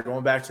side or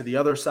going back to the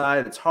other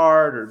side, it's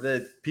hard, or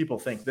that people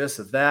think this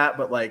or that.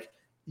 But like,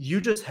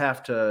 you just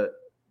have to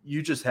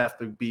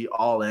be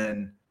all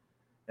in.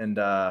 And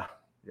yeah.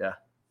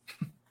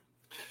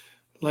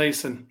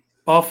 Lason,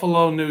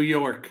 Buffalo, New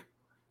York.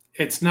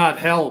 It's not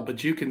hell,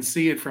 but you can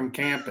see it from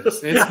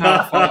campus. It's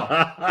not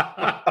fun.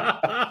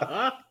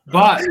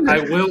 But I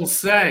will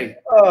say,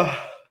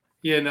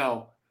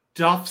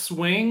 Duff's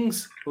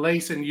Wings,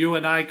 Lason, you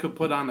and I could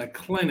put on a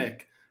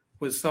clinic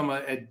with some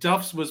at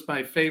Duff's was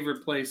my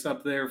favorite place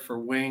up there for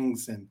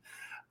wings. And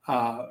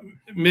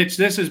Mitch,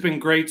 this has been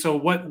great. So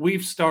what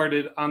we've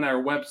started on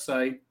our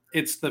website,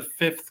 it's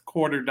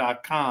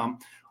thefifthquarter.com.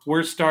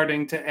 We're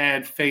starting to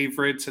add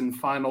favorites and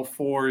Final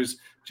Fours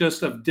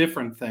just of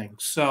different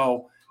things.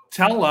 So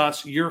tell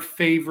us your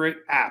favorite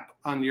app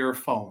on your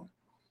phone.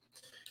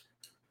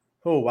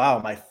 Oh, wow.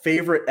 My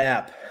favorite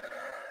app.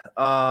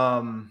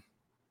 Wow,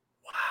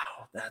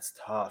 that's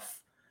tough.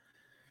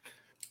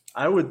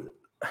 I would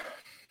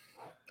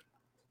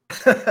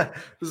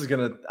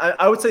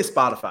I would say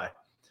Spotify.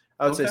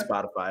 Say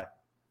Spotify.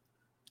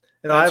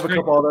 I have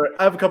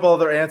a couple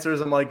other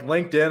answers. I'm like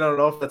LinkedIn. I don't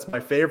know if that's my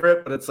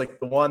favorite, but it's like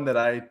the one that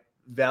I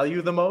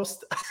value the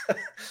most.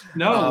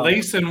 No,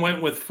 Lason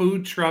went with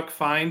Food Truck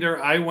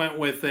Finder. I went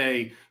with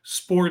a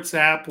sports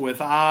app with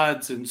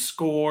odds and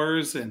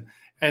scores, and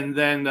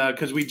then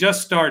because we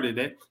just started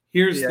it.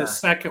 Here's the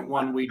second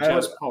one we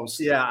just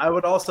posted. Yeah, I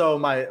would also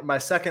my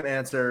second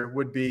answer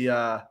would be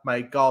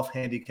my golf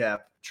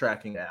handicap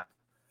tracking app.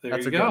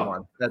 That's a good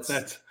one.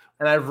 That's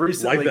and I've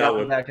recently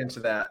gotten back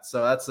into that,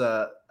 so that's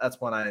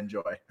one I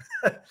enjoy.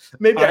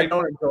 Maybe I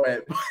don't enjoy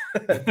it,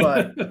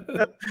 but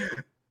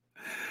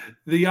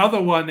the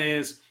other one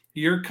is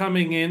you're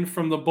coming in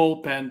from the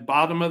bullpen,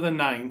 bottom of the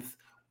ninth.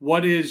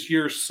 What is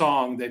your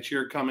song that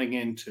you're coming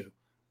into?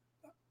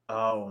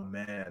 Oh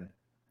man,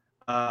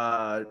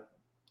 man,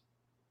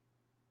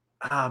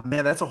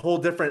 that's a whole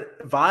different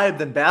vibe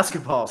than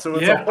basketball. So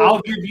it's I'll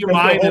give you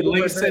mine, and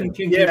Lason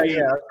can give you.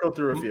 Yeah, let's go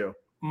through a few.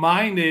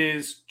 Mine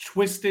is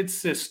Twisted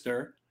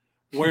Sister.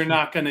 We're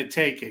not going to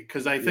take it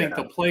because I think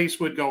the place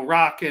would go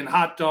rocking,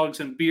 hot dogs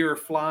and beer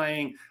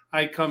flying.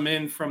 I come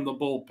in from the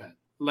bullpen.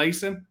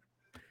 Lason?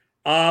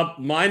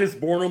 Mine is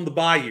Born on the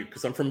Bayou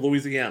because I'm from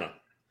Louisiana.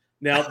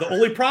 Now, the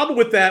only problem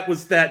with that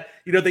was that,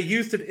 they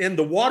used it in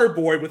The Water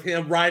Boy with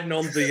him riding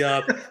on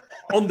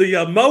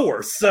the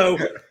mower. So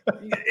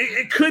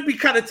it could be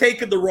kind of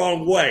taken the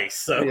wrong way.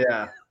 So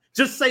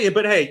just saying.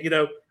 But hey,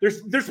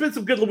 there's been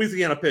some good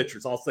Louisiana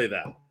pitchers. I'll say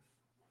that.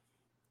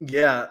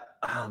 Yeah.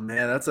 Oh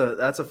man, that's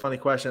a funny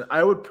question.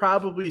 I would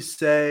probably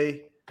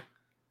say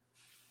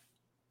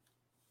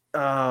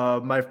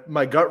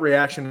my gut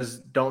reaction is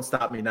 "Don't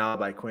Stop Me Now"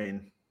 by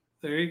Queen.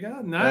 There you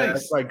go. Nice.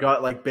 That's my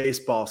gut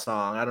baseball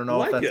song. I don't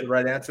know if that's the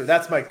right answer.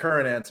 That's my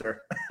current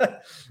answer.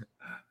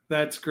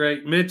 That's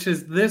great. Mitch,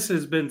 this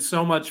has been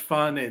so much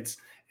fun. It's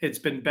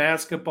been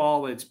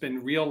basketball. It's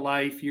been real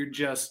life. You're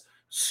just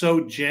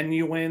so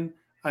genuine.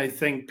 I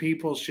think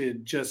people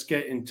should just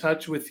get in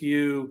touch with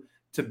you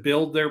to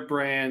build their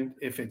brand.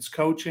 If it's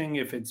coaching,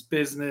 if it's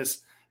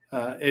business,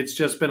 it's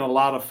just been a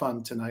lot of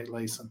fun tonight,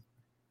 Lason.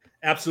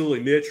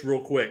 Absolutely. Mitch,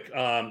 real quick,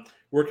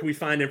 where can we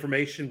find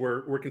information?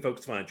 Where can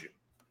folks find you?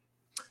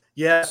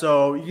 Yeah,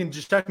 so you can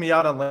just check me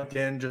out on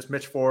LinkedIn, just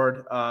Mitch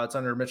Ford. It's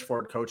under Mitch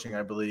Ford Coaching,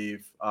 I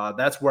believe.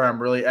 That's where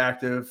I'm really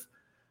active.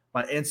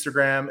 My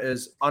Instagram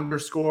is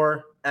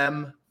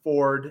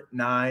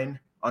 _MFord9_.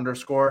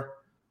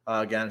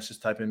 Again, it's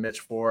just type in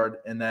Mitch Ford,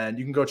 and then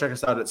you can go check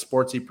us out at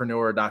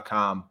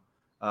sportsypreneur.com.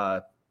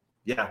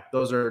 Yeah,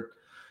 those are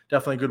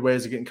definitely good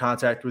ways to get in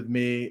contact with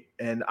me.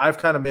 And I've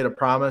kind of made a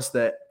promise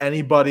that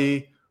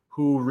anybody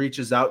who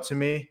reaches out to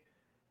me,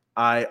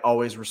 I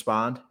always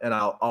respond and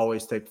I'll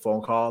always take a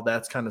phone call.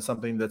 That's kind of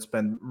something that's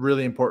been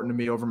really important to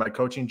me over my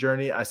coaching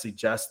journey. I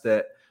suggest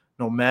that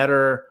no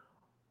matter,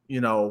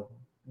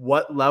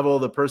 what level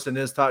the person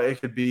is,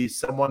 it could be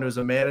someone who's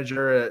a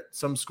manager at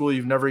some school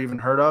you've never even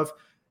heard of.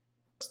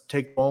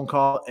 Take a phone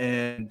call,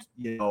 and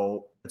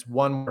it's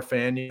one more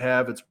fan you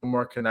have, it's one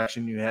more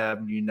connection you have,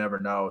 and you never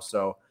know.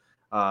 So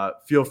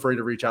feel free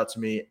to reach out to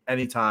me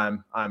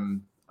anytime.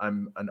 I'm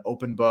an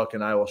open book,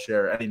 and I will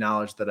share any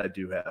knowledge that I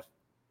do have.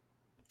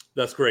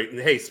 That's great. And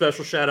hey,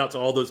 special shout out to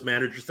all those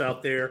managers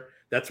out there.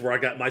 That's where I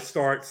got my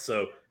start.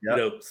 So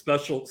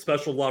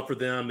special love for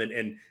them,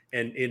 and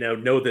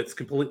know that's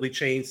completely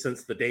changed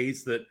since the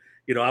days that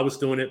I was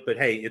doing it. But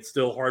hey, it's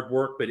still hard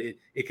work, but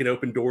it can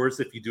open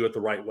doors if you do it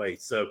the right way.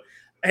 So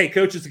hey,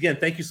 coaches, again,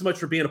 thank you so much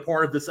for being a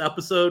part of this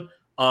episode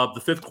of the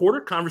fifth quarter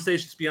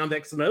Conversations Beyond the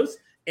X and O's,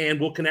 and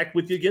we'll connect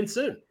with you again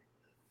soon.